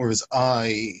me, whereas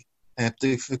I have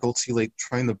difficulty like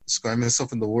trying to describe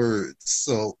myself in the words.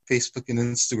 So Facebook and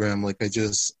Instagram, like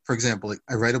for example, like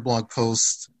I write a blog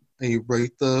post, I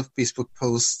write the Facebook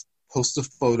post the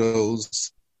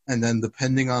photos, and then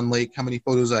depending on like how many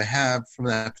photos I have from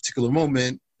that particular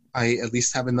moment, I at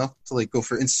least have enough to like go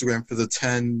for Instagram for the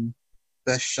 10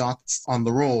 best shots on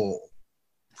the roll.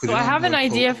 So I have an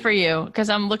idea for you because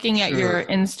I'm looking at your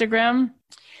Instagram,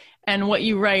 and what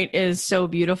you write is so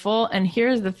beautiful. And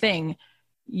here's the thing.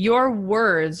 Your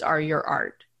words are your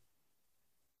art.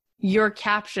 Your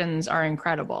captions are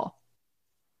incredible.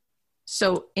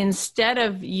 So instead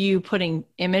of you putting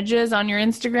images on your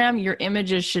Instagram, your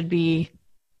images should be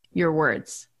your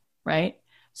words, right?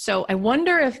 So I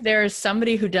wonder if there's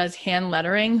somebody who does hand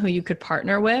lettering who you could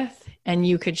partner with, and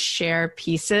you could share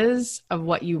pieces of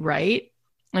what you write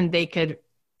and they could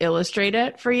illustrate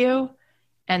it for you.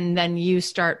 And then you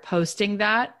start posting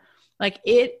that. Like,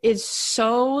 it is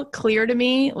so clear to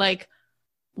me, like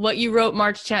what you wrote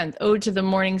March 10th, ode to the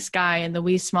morning sky and the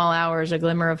wee small hours, a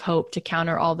glimmer of hope to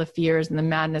counter all the fears and the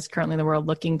madness currently in the world,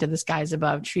 looking to the skies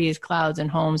above, trees, clouds,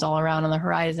 and homes all around on the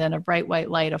horizon, a bright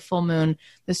white light, a full moon,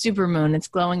 the supermoon, it's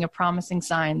glowing, a promising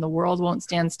sign. The world won't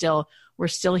stand still. We're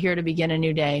still here to begin a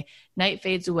new day. Night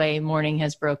fades away, morning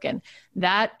has broken.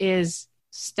 That is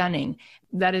stunning.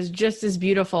 That is just as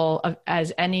beautiful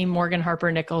as any Morgan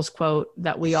Harper Nichols quote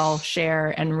that we all share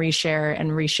and reshare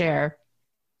and reshare.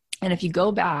 And if you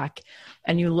go back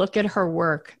and you look at her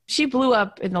work, she blew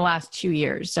up in the last 2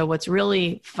 years. So what's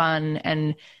really fun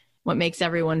and what makes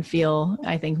everyone feel,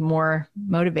 I think, more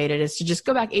motivated is to just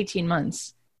go back 18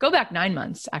 months, go back 9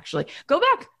 months, actually, go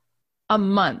back a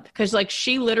month. Cause like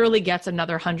she literally gets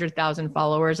another 100,000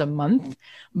 followers a month,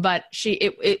 but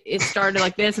it started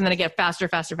like this and then it get faster.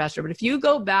 But if you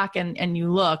go back and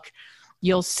you look,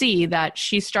 you'll see that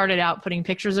she started out putting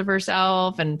pictures of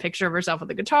herself and picture of herself with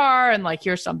a guitar and like,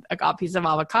 here's a piece of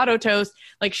avocado toast.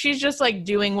 Like she's just like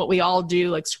doing what we all do,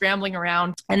 like scrambling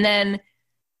around. And then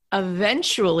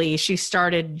eventually she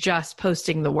started just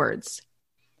posting the words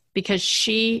because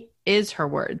she is her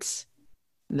words.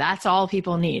 That's all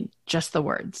people need, just the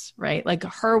words, right? Like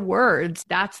her words,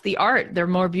 that's the art. They're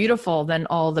more beautiful than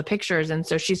all the pictures. And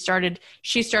so she started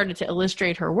to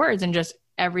illustrate her words in just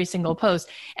every single post.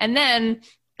 And then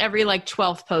every like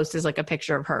 12th post is like a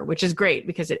picture of her, which is great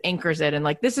because it anchors it. And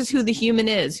like, this is who the human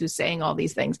is who's saying all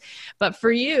these things. But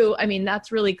for you, I mean,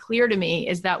 that's really clear to me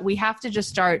is that we have to just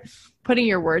start putting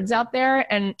your words out there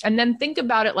and then think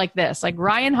about it like this, like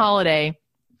Ryan Holiday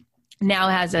now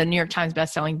has a New York Times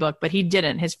bestselling book, but he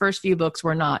didn't. His first few books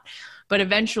were not. But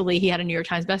eventually he had a New York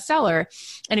Times bestseller.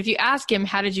 And if you ask him,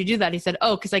 how did you do that? He said,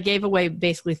 because I gave away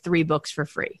basically 3 books for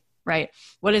free, right?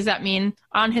 What does that mean?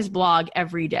 On his blog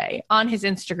every day, on his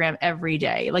Instagram every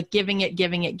day, like giving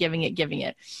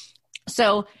it.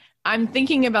 So I'm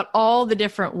thinking about all the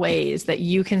different ways that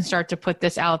you can start to put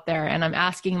this out there. And I'm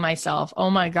asking myself,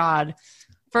 oh my God,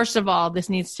 first of all, this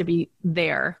needs to be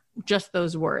there. Just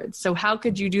those words. So how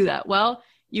could you do that? Well,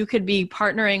 you could be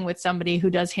partnering with somebody who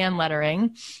does hand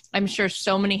lettering. I'm sure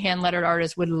so many hand lettered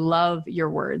artists would love your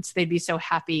words. They'd be so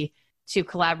happy to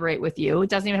collaborate with you. It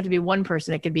doesn't even have to be one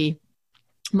person. It could be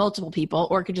multiple people,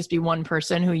 or it could just be one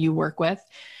person who you work with.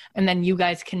 And then you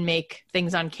guys can make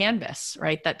things on canvas,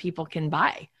 right? That people can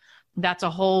buy. That's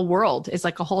a whole world. It's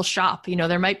like a whole shop. You know,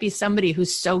 there might be somebody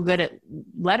who's so good at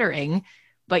lettering,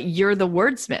 but you're the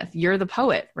wordsmith, you're the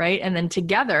poet, right? And then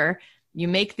together you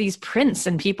make these prints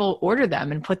and people order them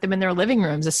and put them in their living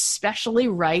rooms, especially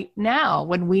right now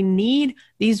when we need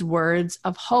these words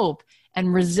of hope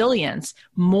and resilience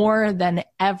more than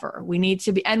ever. We need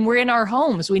to be, and we're in our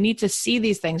homes. We need to see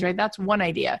these things, right? That's one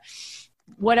idea.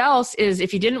 What else is,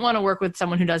 if you didn't want to work with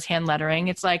someone who does hand lettering,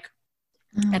 it's like,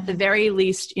 at the very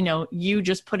least, you know, you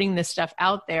just putting this stuff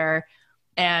out there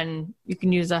and you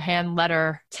can use a hand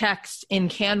letter text in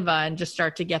Canva and just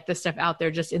start to get this stuff out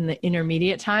there just in the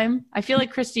intermediate time. I feel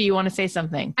like, Christy, you want to say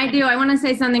something. I do. I want to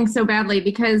say something so badly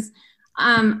because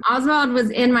Oswald was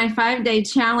in my 5-day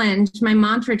challenge, my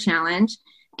mantra challenge,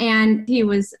 and he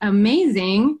was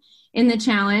amazing in the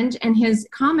challenge, and his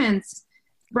comments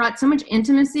brought so much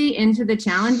intimacy into the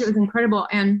challenge. It was incredible.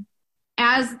 And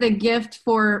as the gift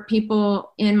for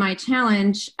people in my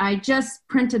challenge, I just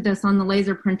printed this on the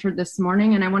laser printer this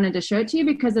morning, and I wanted to show it to you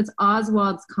because it's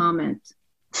Oswald's comment.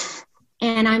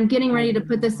 And I'm getting ready to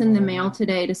put this in the mail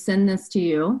today to send this to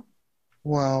you.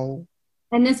 Wow.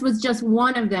 And this was just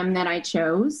one of them that I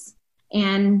chose,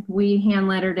 and we hand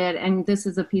lettered it, and this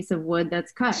is a piece of wood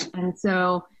that's cut. And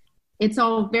so it's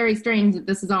all very strange that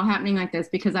this is all happening like this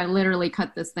because I literally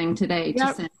cut this thing today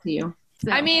to send to you.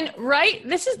 So. I mean, right?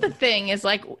 This is the thing is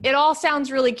like, it all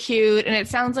sounds really cute and it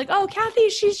sounds like, oh, Kathy,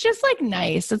 she's just like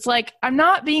nice. It's like, I'm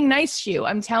not being nice to you.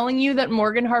 I'm telling you that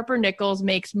Morgan Harper Nichols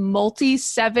makes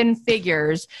multi-7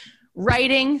 figures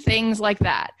writing things like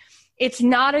that. It's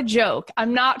not a joke.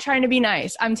 I'm not trying to be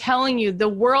nice. I'm telling you, the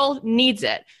world needs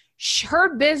it.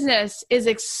 Her business is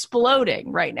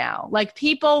exploding right now. Like,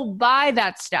 people buy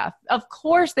that stuff. Of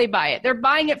course they buy it. They're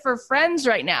buying it for friends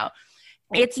right now.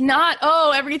 It's not,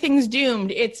 oh, everything's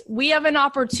doomed. It's, we have an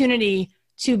opportunity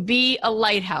to be a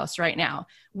lighthouse right now.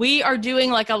 We are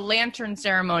doing like a lantern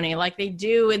ceremony like they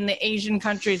do in the Asian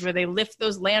countries where they lift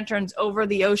those lanterns over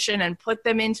the ocean and put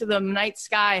them into the night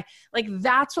sky. Like,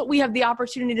 that's what we have the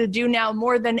opportunity to do now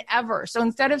more than ever. So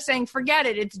instead of saying, forget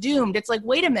it, it's doomed, it's like,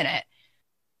 wait a minute.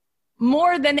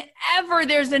 More than ever,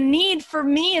 there's a need for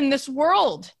me in this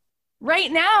world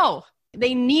right now.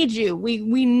 They need you.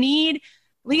 We need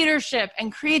leadership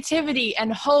and creativity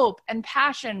and hope and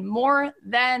passion more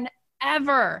than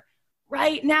ever.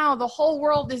 Right now, the whole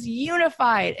world is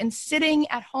unified and sitting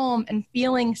at home and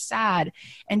feeling sad.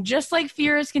 And just like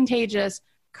fear is contagious,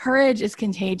 courage is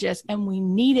contagious, and we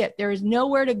need it. There is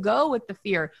nowhere to go with the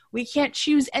fear. We can't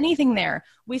choose anything there.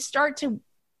 We start to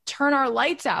turn our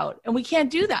lights out, and we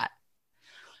can't do that.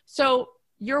 So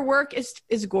your work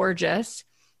is gorgeous.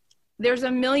 There's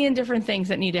a million different things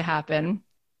that need to happen.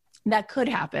 That could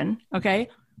happen, okay?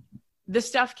 The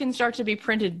stuff can start to be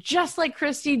printed just like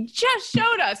Christy just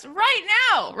showed us right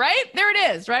now, right? There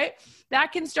it is, right?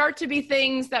 That can start to be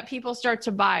things that people start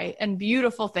to buy, and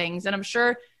beautiful things. And I'm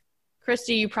sure,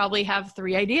 Christy, you probably have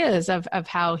 3 ideas of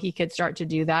how he could start to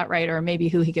do that, right? Or maybe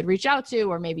who he could reach out to,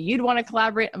 or maybe you'd want to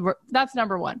collaborate. That's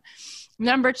number 1.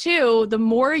 Number 2, the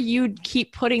more you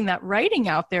keep putting that writing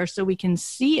out there so we can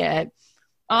see it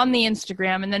on the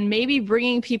Instagram, and then maybe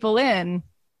bringing people in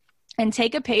and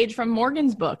take a page from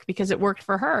Morgan's book because it worked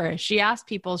for her. She asked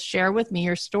people, share with me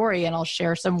your story and I'll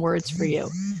share some words for you.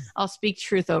 I'll speak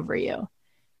truth over you.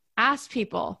 Ask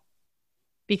people,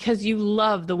 because you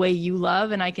love the way you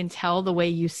love, and I can tell the way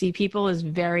you see people is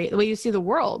the way you see the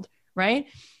world, right?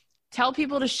 Tell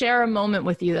people to share a moment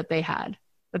with you that they had,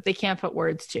 that they can't put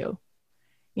words to.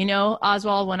 You know,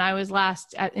 Oswald, when I was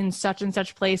last in such and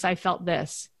such place, I felt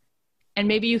this. And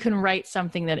maybe you can write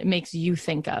something that it makes you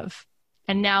think of.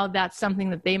 And now that's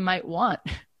something that they might want,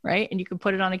 right? And you can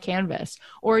put it on a canvas,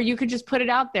 or you could just put it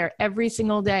out there every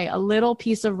single day, a little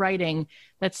piece of writing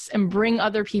and bring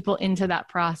other people into that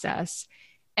process.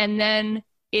 And then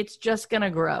it's just going to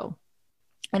grow,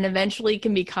 and eventually it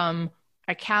can become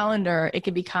a calendar. It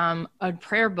can become a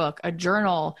prayer book, a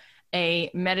journal,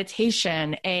 a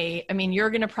meditation, you're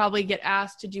going to probably get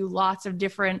asked to do lots of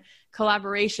different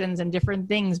collaborations and different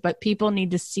things, but people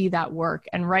need to see that work.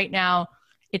 And right now,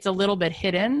 it's a little bit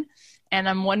hidden. And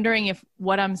I'm wondering if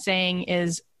what I'm saying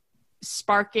is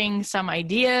sparking some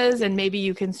ideas, and maybe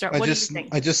you can start. What do you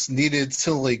think? I just needed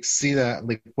to see that,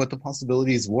 what the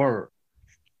possibilities were,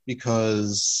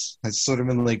 because I've sort of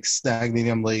been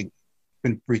stagnating. I'm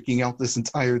been freaking out this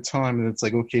entire time. And it's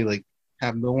okay,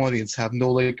 have no audience, have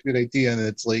no good idea. And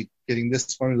it's getting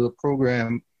this far into the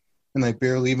program, and I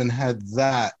barely even had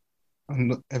that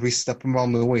on every step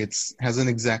along the way. It hasn't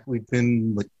exactly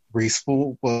been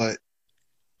graceful, but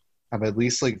I've at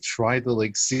least tried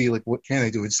to see what can I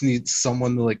do. I just need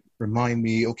someone to remind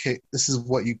me, okay, this is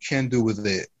what you can do with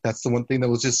it. That's the one thing that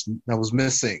was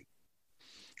missing.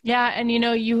 Yeah, and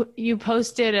you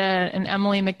posted an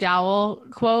Emily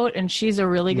McDowell quote, and she's a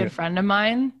really good friend of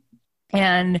mine.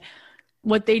 And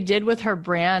what they did with her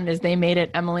brand is they made it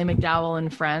Emily McDowell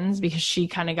and Friends, because she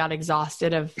kind of got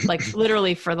exhausted of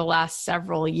literally for the last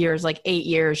several years, 8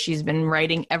 years, she's been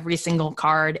writing every single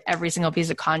card, every single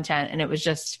piece of content. And it was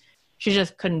she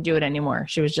just couldn't do it anymore.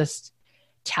 She was just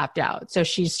tapped out. So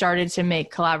she started to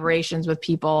make collaborations with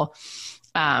people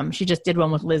She just did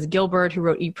one with Liz Gilbert, who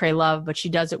wrote Eat, Pray, Love, but she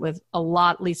does it with a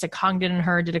lot. Lisa Congdon and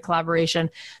her did a collaboration.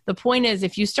 The point is,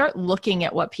 if you start looking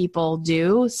at what people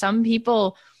do, some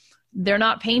people, they're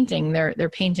not painting, they're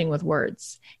painting with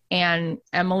words. And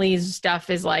Emily's stuff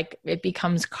is like, it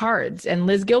becomes cards. And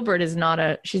Liz Gilbert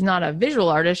she's not a visual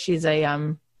artist. She's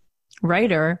a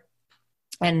writer.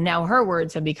 And now her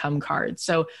words have become cards.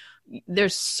 So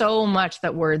there's so much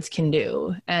that words can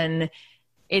do. And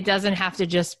it doesn't have to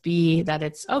just be that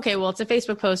it's, okay, well, it's a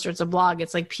Facebook post or it's a blog.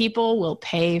 It's like people will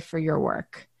pay for your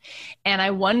work. And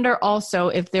I wonder also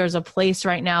if there's a place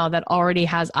right now that already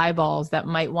has eyeballs that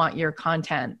might want your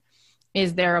content.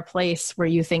 Is there a place where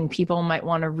you think people might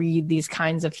want to read these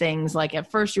kinds of things? Like at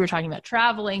first you were talking about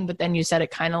traveling, but then you said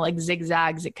it kind of like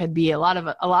zigzags. It could be a lot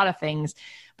of things.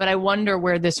 But I wonder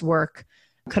where this work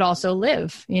could also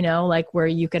live, like where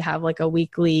you could have like a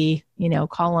weekly,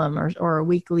 column or a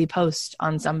weekly post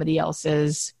on somebody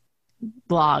else's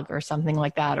blog or something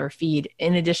like that, or feed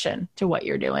in addition to what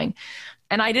you're doing.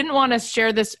 And I didn't want to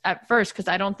share this at first because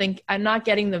I'm not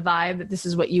getting the vibe that this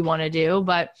is what you want to do,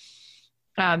 but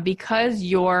because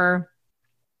your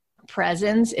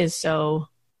presence it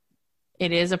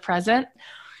is a present,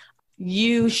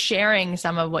 you sharing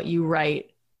some of what you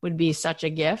write would be such a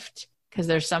gift, because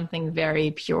there's something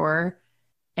very pure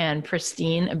and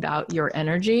pristine about your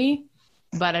energy.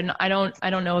 But I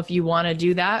don't know if you want to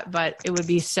do that, but it would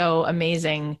be so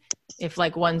amazing if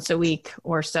like once a week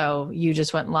or so you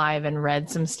just went live and read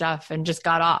some stuff and just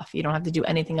got off. You don't have to do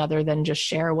anything other than just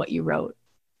share what you wrote.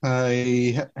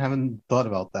 I haven't thought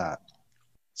about that.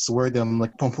 It's worried I'm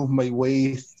like pumping my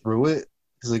way through it,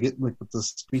 because I get like with the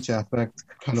speech affect,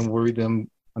 kind of worried I'm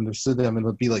understood them, and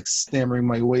it'll be like stammering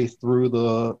my way through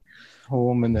the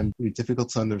poem, and then it'd be difficult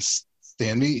to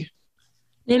understand me.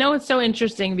 It's so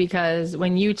interesting because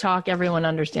when you talk, everyone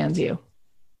understands you.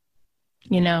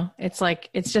 It's like,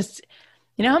 it's just,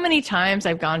 how many times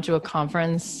I've gone to a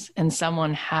conference and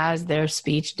someone has their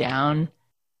speech down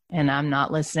and I'm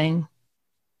not listening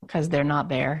because they're not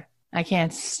there. I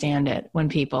can't stand it when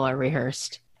people are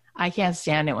rehearsed. I can't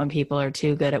stand it when people are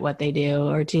too good at what they do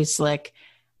or too slick.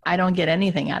 I don't get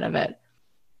anything out of it.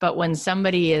 But when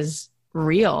somebody is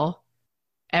real,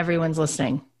 everyone's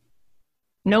listening.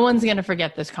 No one's going to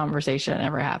forget this conversation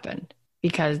ever happened,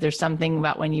 because there's something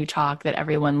about when you talk that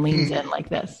everyone leans in like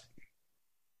this.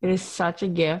 It is such a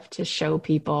gift to show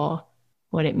people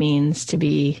what it means to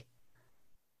be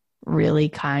really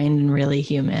kind and really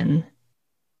human.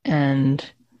 And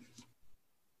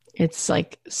it's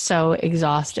like so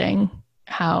exhausting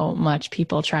how much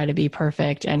people try to be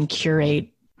perfect and curate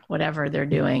whatever they're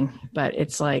doing. But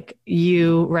it's like,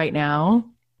 you right now,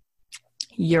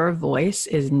 your voice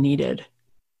is needed.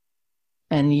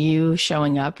 And you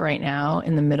showing up right now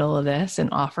in the middle of this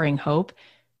and offering hope,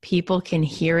 people can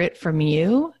hear it from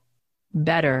you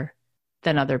better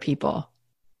than other people,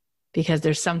 because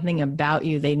there's something about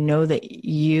you. They know that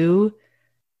you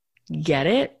get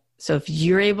it. So if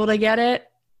you're able to get it,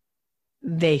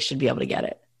 they should be able to get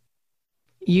it.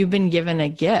 You've been given a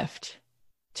gift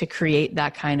to create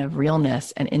that kind of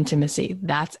realness and intimacy.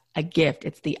 That's a gift.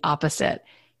 It's the opposite.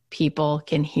 People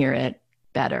can hear it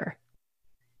better.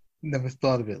 Never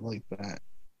thought of it like that.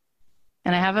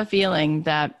 And I have a feeling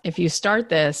that if you start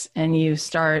this and you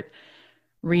start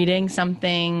reading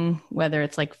something, whether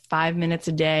it's like 5 minutes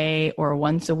a day or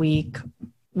once a week,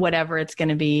 whatever it's going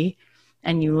to be,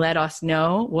 and you let us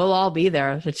know, we'll all be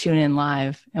there to tune in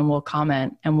live, and we'll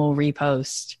comment and we'll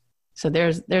repost. So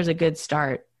there's a good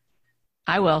start.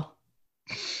 I will.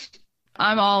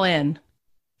 I'm all in.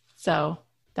 So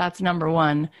that's number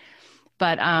one.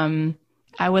 But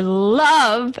I would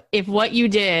love if what you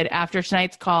did after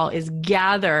tonight's call is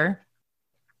gather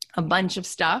a bunch of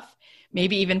stuff,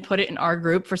 maybe even put it in our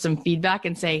group for some feedback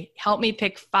and say, help me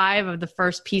pick 5 of the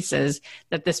first pieces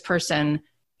that this person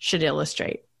should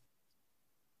illustrate,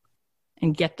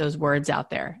 and get those words out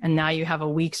there. And now you have a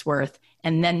week's worth,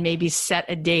 and then maybe set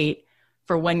a date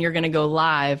for when you're going to go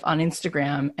live on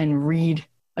Instagram and read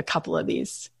a couple of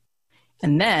these.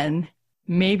 And then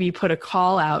maybe put a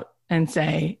call out and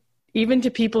say, even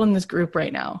to people in this group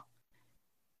right now,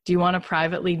 do you want to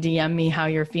privately DM me how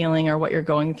you're feeling or what you're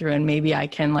going through? And maybe I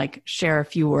can like share a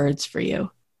few words for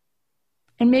you.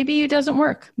 And maybe it doesn't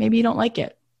work. Maybe you don't like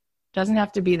it. Doesn't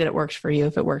have to be that it works for you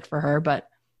if it worked for her, but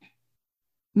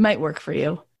it might work for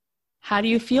you. How do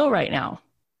you feel right now?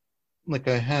 Like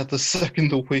I had the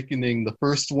second awakening. The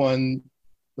first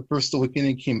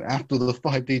awakening came after the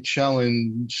 5-day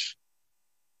challenge.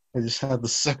 I just had the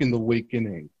second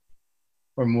awakening.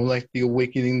 Or more like the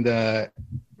awakening that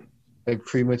I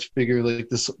pretty much figured like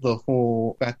the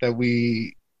whole fact that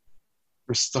we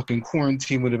we're stuck in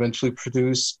quarantine would eventually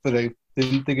produce, but I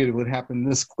didn't think it would happen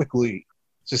this quickly.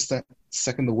 Just that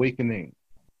second awakening.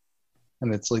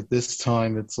 And it's like this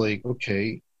time, it's like,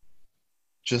 okay,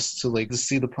 just to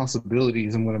see the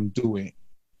possibilities in what I'm doing.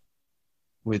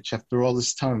 Which after all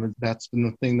this time, that's been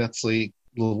the thing that's like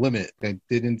the limit. I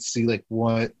didn't see like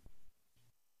what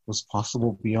was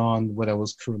possible beyond what I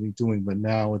was currently doing, but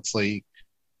now it's like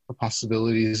the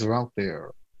possibilities are out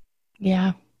there.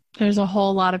 Yeah, there's a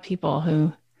whole lot of people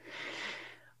who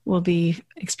will be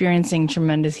experiencing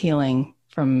tremendous healing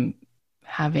from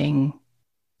having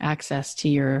access to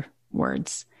your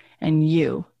words and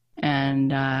you.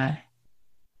 And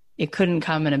it couldn't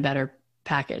come in a better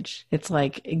package. It's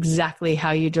like exactly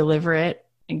how you deliver it,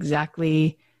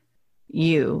 exactly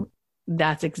you.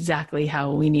 That's exactly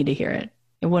how we need to hear it.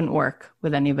 It wouldn't work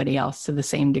with anybody else to the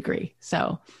same degree.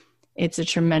 So it's a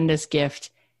tremendous gift.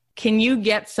 Can you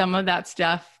get some of that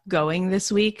stuff going this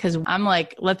week? Because I'm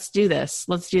like, let's do this.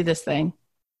 Let's do this thing.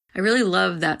 I really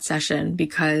love that session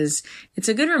because it's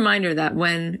a good reminder that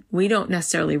when we don't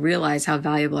necessarily realize how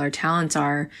valuable our talents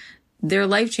are, they're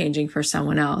life-changing for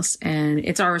someone else. And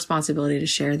it's our responsibility to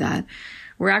share that.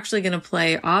 We're actually going to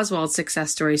play Oswald's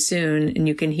success story soon, and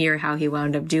you can hear how he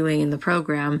wound up doing in the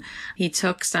program. He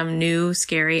took some new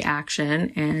scary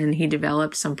action and he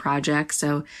developed some projects.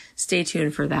 So stay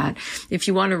tuned for that. If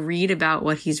you want to read about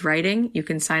what he's writing, you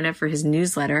can sign up for his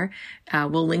newsletter.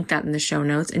 We'll link that in the show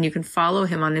notes, and you can follow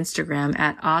him on Instagram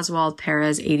at Oswald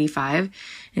Perez 85,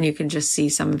 and you can just see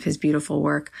some of his beautiful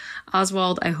work.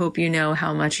 Oswald, I hope you know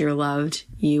how much you're loved.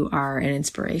 You are an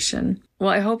inspiration. Well,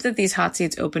 I hope that these hot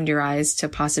seats opened your eyes to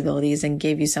possibilities and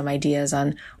gave you some ideas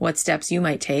on what steps you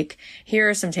might take. Here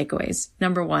are some takeaways.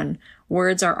 Number 1,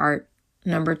 words are art.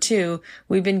 Number 2,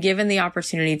 we've been given the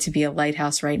opportunity to be a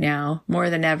lighthouse right now.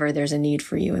 More than ever, there's a need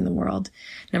for you in the world.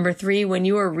 Number 3, when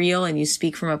you are real and you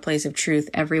speak from a place of truth,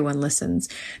 everyone listens.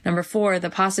 Number 4,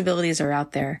 the possibilities are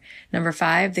out there. Number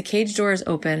 5, the cage door is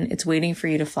open. It's waiting for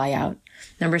you to fly out.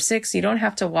 Number 6, you don't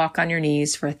have to walk on your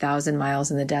knees for 1,000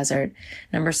 miles in the desert.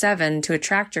 Number 7, to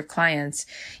attract your clients,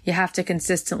 you have to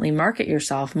consistently market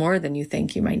yourself more than you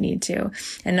think you might need to.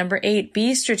 And number 8,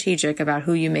 be strategic about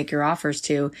who you make your offers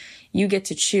to. You get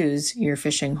to choose your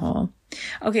fishing hole.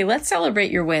 Okay, let's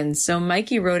celebrate your wins. So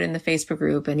Mikey wrote in the Facebook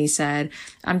group and he said,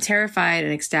 I'm terrified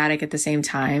and ecstatic at the same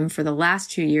time. For the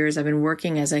last 2 years, I've been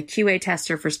working as a QA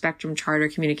tester for Spectrum Charter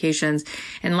Communications.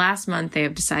 And last month, they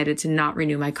have decided to not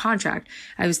renew my contract.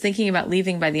 I was thinking about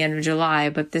leaving by the end of July,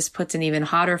 but this puts an even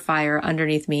hotter fire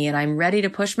underneath me. And I'm ready to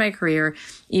push my career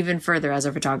even further as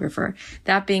a photographer.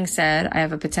 That being said, I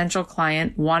have a potential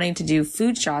client wanting to do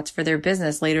food shots for their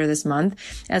business later this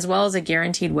month, as well as a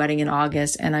guaranteed wedding in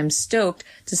August. And I'm stoked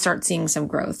to start seeing some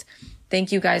growth.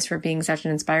 Thank you guys for being such an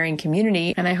inspiring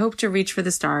community, and I hope to reach for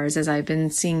the stars as I've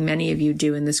been seeing many of you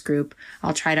do in this group.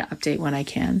 I'll try to update when I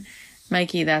can.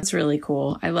 Mikey, that's really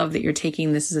cool. I love that you're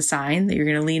taking this as a sign that you're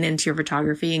going to lean into your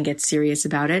photography and get serious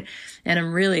about it. And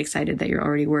I'm really excited that you're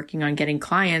already working on getting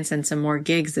clients and some more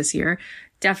gigs this year.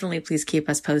 Definitely please keep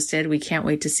us posted. We can't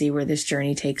wait to see where this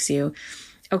journey takes you.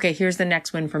 Okay, here's the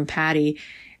next one from Patty.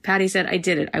 Patty said, I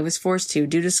did it. I was forced to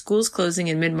due to schools closing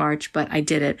in mid-March, but I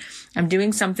did it. I'm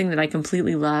doing something that I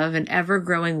completely love, an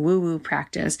ever-growing woo-woo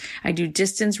practice. I do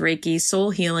distance Reiki, soul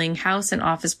healing, house and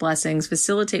office blessings,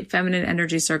 facilitate feminine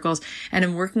energy circles, and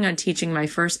I'm working on teaching my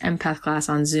first empath class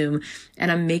on Zoom,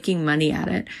 and I'm making money at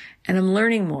it. And I'm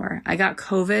learning more. I got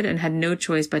COVID and had no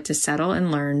choice but to settle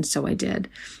and learn, so I did.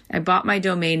 I bought my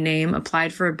domain name,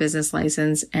 applied for a business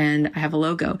license, and I have a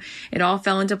logo. It all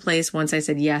fell into place once I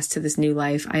said yes to this new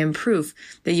life. I am proof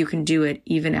that you can do it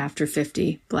even after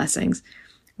 50. Blessings.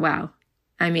 Wow.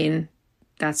 I mean,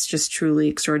 that's just truly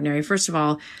extraordinary. First of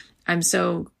all, I'm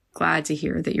so glad to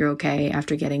hear that you're okay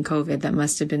after getting COVID. That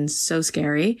must have been so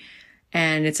scary.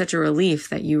 And it's such a relief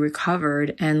that you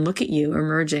recovered, and look at you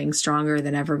emerging stronger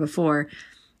than ever before.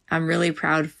 I'm really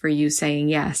proud for you saying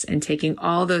yes and taking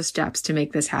all those steps to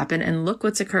make this happen. And look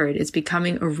what's occurred. It's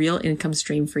becoming a real income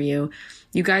stream for you.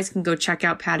 You guys can go check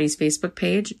out Patty's Facebook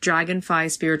page, Dragonfly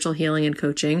Spiritual Healing and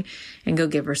Coaching, and go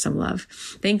give her some love.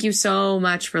 Thank you so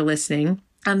much for listening.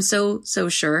 I'm so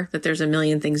sure that there's a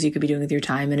million things you could be doing with your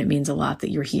time, and it means a lot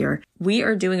that you're here. We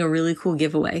are doing a really cool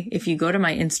giveaway. If you go to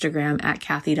my Instagram at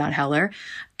Kathy.Heller,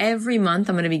 every month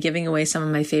I'm going to be giving away some of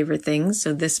my favorite things.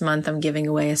 So this month I'm giving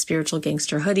away a Spiritual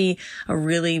Gangster hoodie, a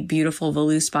really beautiful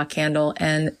Voluspa candle,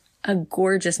 and a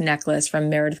gorgeous necklace from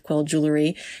Meredith Quill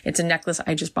Jewelry. It's a necklace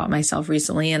I just bought myself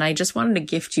recently, and I just wanted to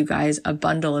gift you guys a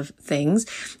bundle of things.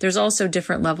 There's also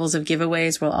different levels of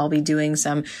giveaways where I'll be doing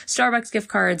some Starbucks gift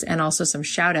cards and also some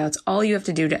shout outs. All you have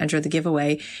to do to enter the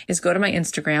giveaway is go to my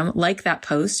Instagram, like that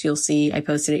post. You'll see I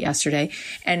posted it yesterday,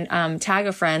 and tag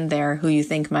a friend there who you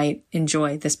think might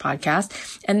enjoy this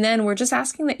podcast. And then we're just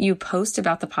asking that you post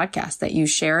about the podcast, that you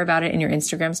share about it in your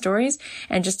Instagram stories,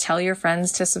 and just tell your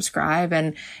friends to subscribe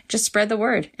and just spread the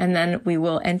word. And then we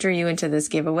will enter you into this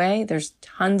giveaway. There's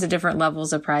tons of different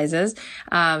levels of prizes.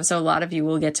 So a lot of you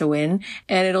will get to win,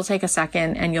 and it'll take a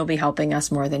second, and you'll be helping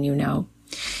us more than you know.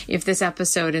 If this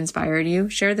episode inspired you,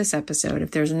 share this episode.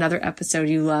 If there's another episode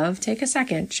you love, take a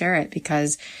second, share it,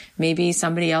 because maybe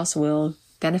somebody else will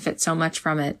benefit so much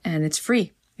from it, and it's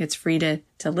free. It's free to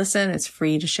listen. It's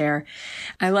free to share.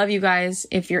 I love you guys.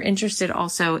 If you're interested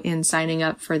also in signing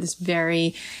up for this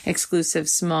very exclusive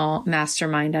small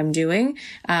mastermind I'm doing,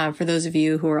 for those of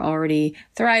you who are already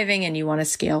thriving and you want to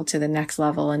scale to the next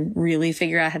level and really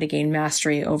figure out how to gain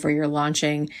mastery over your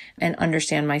launching and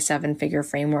understand my 7-figure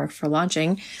framework for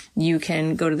launching, you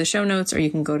can go to the show notes or you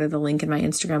can go to the link in my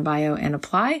Instagram bio and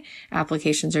apply.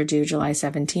 Applications are due July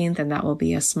 17th, and that will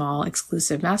be a small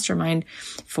exclusive mastermind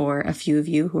for a few of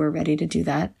you who are ready to do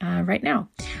that right now.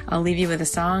 I'll leave you with a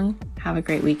song. Have a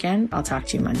great weekend. I'll talk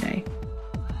to you Monday.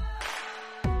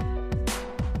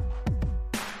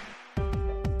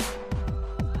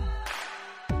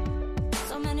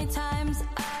 So many times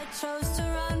I chose to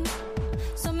run.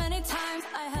 So many times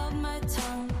I held my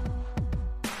tongue.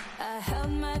 I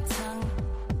held my tongue.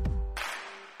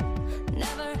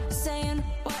 Never saying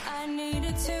what I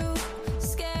needed to.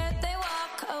 Scared they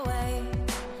walk away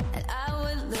and I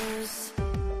would lose.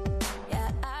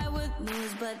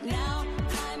 But now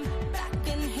I'm back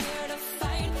in here to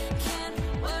fight. Can't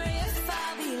worry if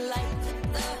I'll be like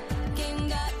the game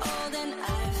got old and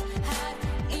I've had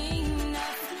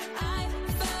enough. I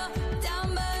fell down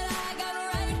but I got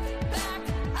right back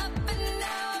up, and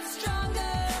now I'm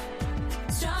stronger,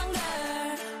 stronger.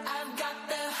 I've got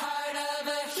the heart of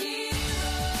a hero,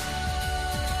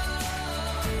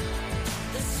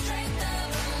 the strength of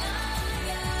a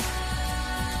lion.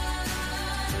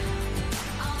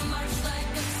 I'll march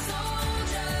like a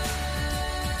soldier,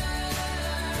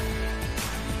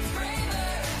 braver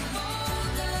and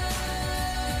bolder.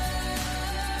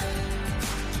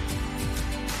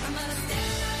 I'm gonna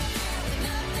stand right here with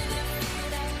nothing to fear.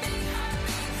 That big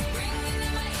heartbeat ringing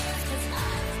in my ears, 'cause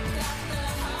I've got the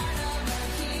heart of a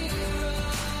hero.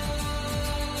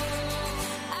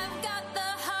 I've got the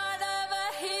heart of a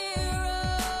hero.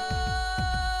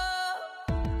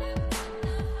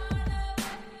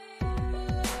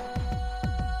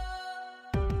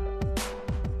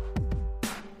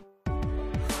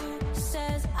 Who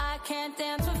says I can't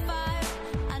dance with fire?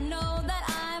 I know that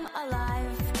I'm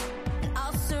alive and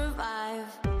I'll survive.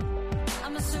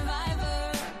 I'm a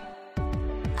survivor.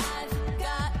 I've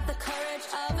got the courage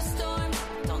of a storm.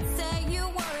 Don't say you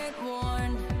weren't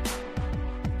warned,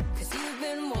 'cause you've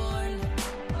been warned.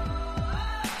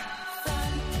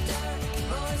 Thunder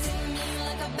roars in me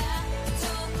like a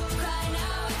battle cry.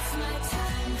 Now it's my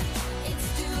time. It's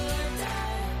do or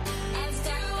die. It's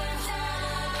do or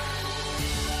die.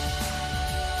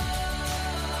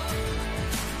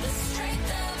 The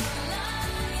strength of a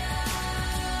lion.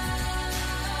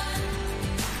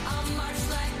 I'll march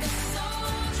like a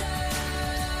soldier,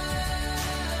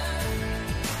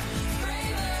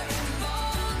 braver and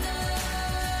bolder.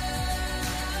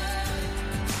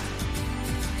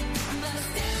 I'm gonna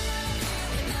stand right here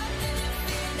with nothing to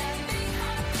fear. That big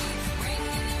heartbeat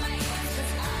ringing in my ears,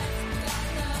 'cause I've got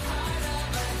the heart of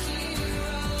a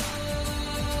hero.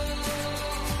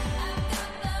 I've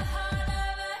got the heart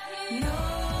of a hero. No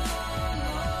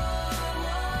more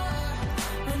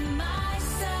with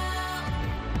myself.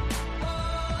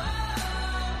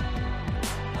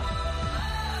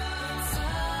 It's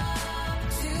up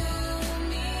to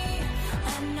me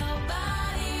and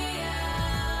nobody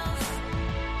else.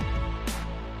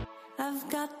 I've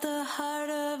got the heart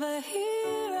of a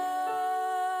hero,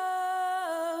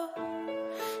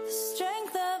 the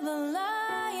strength of a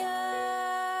lion.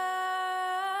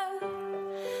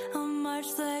 I'll march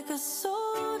like a soldier.